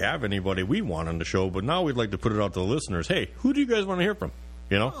basically have anybody we want on the show, but now we'd like to put it out to the listeners. Hey, who do you guys want to hear from?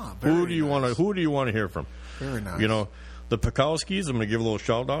 Who do you want to hear from? Very nice. The Pekowskis. I'm going to give a little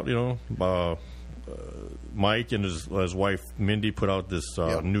shout out. Mike and his wife Mindy put out this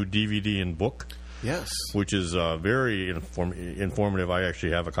new DVD and book. Yes, which is very informative. I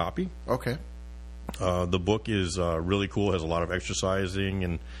actually have a copy. Okay. The book is really cool. Has a lot of exercising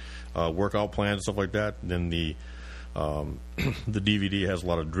and workout plans and stuff like that. Then the DVD has a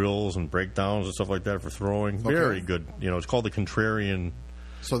lot of drills and breakdowns and stuff like that for throwing. Okay. Very good. It's called the Contrarian.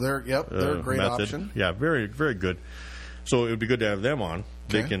 So they're a great method. option. Yeah, very, very good. So it would be good to have them on.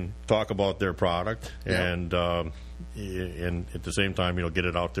 Okay. They can talk about their product and at the same time, get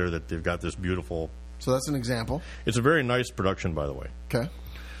it out there that they've got this beautiful. So that's an example. It's a very nice production, by the way. Okay.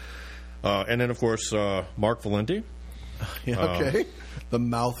 And then, of course, Mark Valenti. Okay. The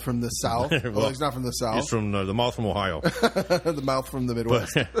mouth from the South. Well, he's not from the South. He's from the mouth from Ohio. The mouth from the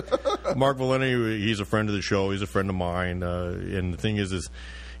Midwest. Mark Valenti, he's a friend of the show. He's a friend of mine. And the thing is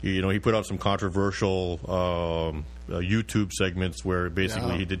he put out some controversial YouTube segments where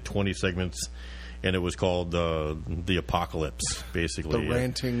basically he did 20 segments, and it was called The Apocalypse, basically. The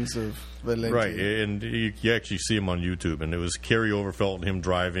rantings of Valenti. Right, and you actually see him on YouTube, and it was Kerry Overfelt and him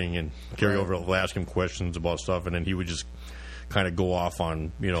driving, and Kerry Overfelt would ask him questions about stuff, and then he would just kind of go off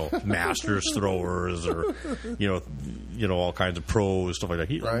on masters throwers or all kinds of pros, stuff like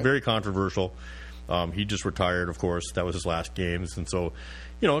that. Very controversial. He just retired, of course. That was his last games, and so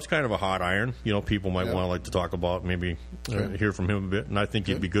it's kind of a hot iron. People might want to like to talk about, maybe hear from him a bit, and I think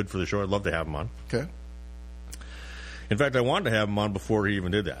he'd be good for the show. I'd love to have him on. Okay. In fact, I wanted to have him on before he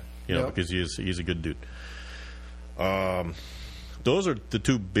even did that, because he's a good dude. Those are the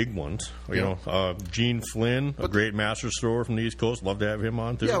two big ones. Gene Flynn, a great Masters thrower from the East Coast. Love to have him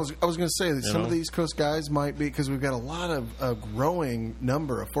on, too. Yeah, I was going to say that some of the East Coast guys might be, because we've got a lot of a growing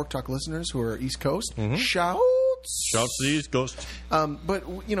number of Fork Talk listeners who are East Coast. Mm-hmm. Shouts to the East Coast.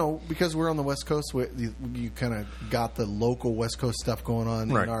 But, because we're on the West Coast, you kind of got the local West Coast stuff going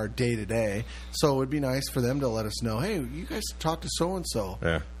on in our day-to-day. So it would be nice for them to let us know, hey, you guys talk to so-and-so.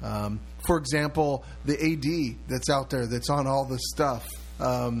 Yeah. For example, the AD that's out there that's on all this stuff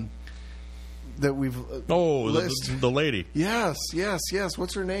that we've the lady. Yes.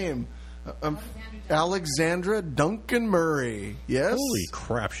 What's her name? Alexandra Duncan Murray. Yes. Holy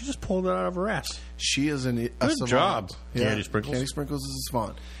crap! She just pulled it out of her ass. She is a good savant. job. Yeah. Candy Sprinkles. Candy Sprinkles is a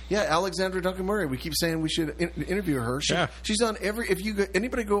savant. Yeah, Alexandra Duncan Murray. We keep saying we should interview her. She's on every. If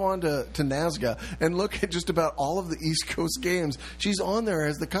anybody go on to NASGA and look at just about all of the East Coast games, she's on there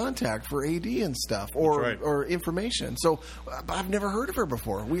as the contact for AD and stuff or information. So I've never heard of her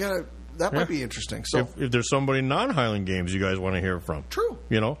before. that might be interesting. So if there's somebody non-Highland Games you guys want to hear from, true.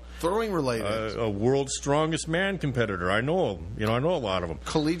 Throwing related, a world's strongest man competitor. I know a lot of them.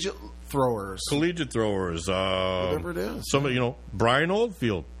 Collegiate throwers, whatever it is. Somebody, Brian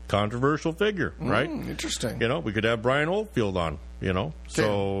Oldfield, controversial figure, right? Interesting. We could have Brian Oldfield on.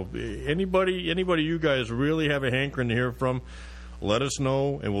 So anybody you guys really have a hankering to hear from, let us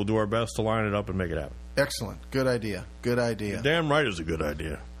know, and we'll do our best to line it up and make it happen. Excellent. Good idea. You're damn right it's a good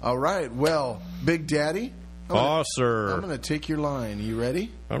idea. All right. Well, Big Daddy. Sir. I'm going to take your line. You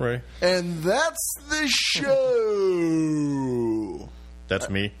ready? I'm ready. And that's the show. That's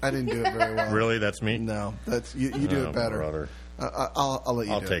me. I didn't do it very well. Really? That's me? No. That's you do it better. Brother. I'll let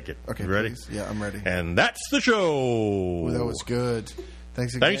you I'll do take it. Okay. You ready? Please. Yeah, I'm ready. And that's the show. Ooh, that was good.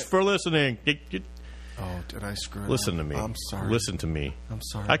 Thanks again. Thanks for listening. Oh, did I screw it Listen up? to me. I'm sorry. Listen to me. I'm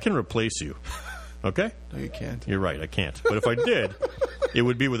sorry. I can replace you. Okay? No, you can't. You're right. I can't. But if I did, it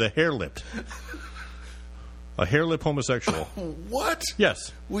would be with a hair lip. A hair lip homosexual. What?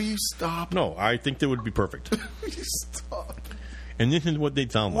 Yes. Will you stop? No, I think that would be perfect. Will you stop? And this is what they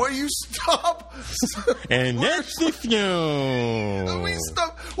sound like. Will you stop? And that's the show. Will you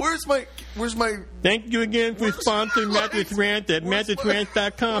stop? Where's my... Thank you again for sponsoring Mattress Rant at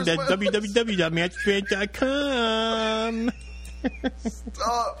mattressrant.com. That's www.mattressrant.com.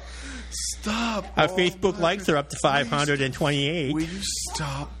 Stop. Our Facebook likes are up to 528. Will you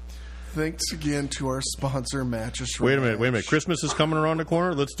stop? Thanks again to our sponsor, Mattress Wait Ranch. a minute. Christmas is coming around the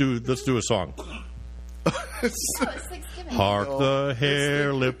corner. Let's do a song. Hark the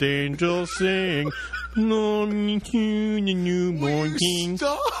hair-lipped angels sing, glory to the newborn king.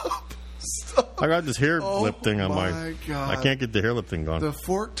 Stop. I got this hair lip thing on my God. I can't get the hair lip thing going. The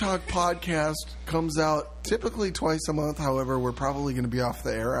Fork Talk podcast comes out typically twice a month. However, we're probably going to be off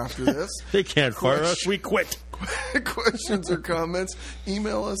the air after this. They can't fire us. We quit. Questions or comments,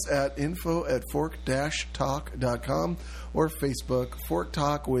 email us at info@fork-talk.com or Facebook, Fork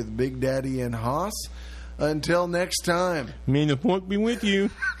Talk with Big Daddy and Haas. Until next time. May the fork be with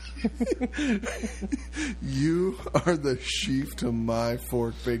you. You are the sheaf to my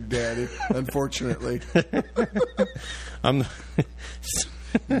fork, Big Daddy. Unfortunately.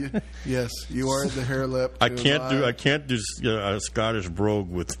 Yes, you are the hair lip. I can't do a Scottish brogue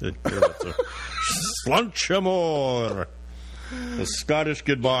with the Slunchamore. The Scottish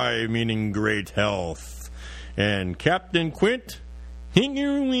goodbye meaning great health. And Captain Quint,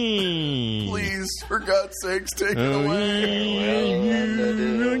 Hingerwee. Please, for God's sakes, take it away.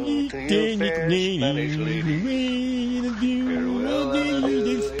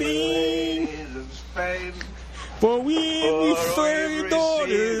 For we prefer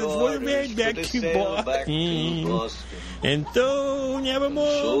daughters were made back to Boston, and so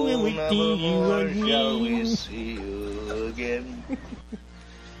nevermore will we see you again.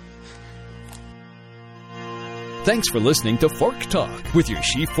 Thanks for listening to Fork Talk with your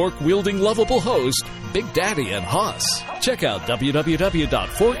sheaf fork-wielding lovable host, Big Daddy and Haas. Check out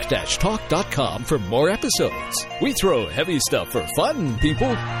www.fork-talk.com for more episodes. We throw heavy stuff for fun,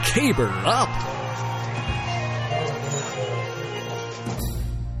 people. Caber up!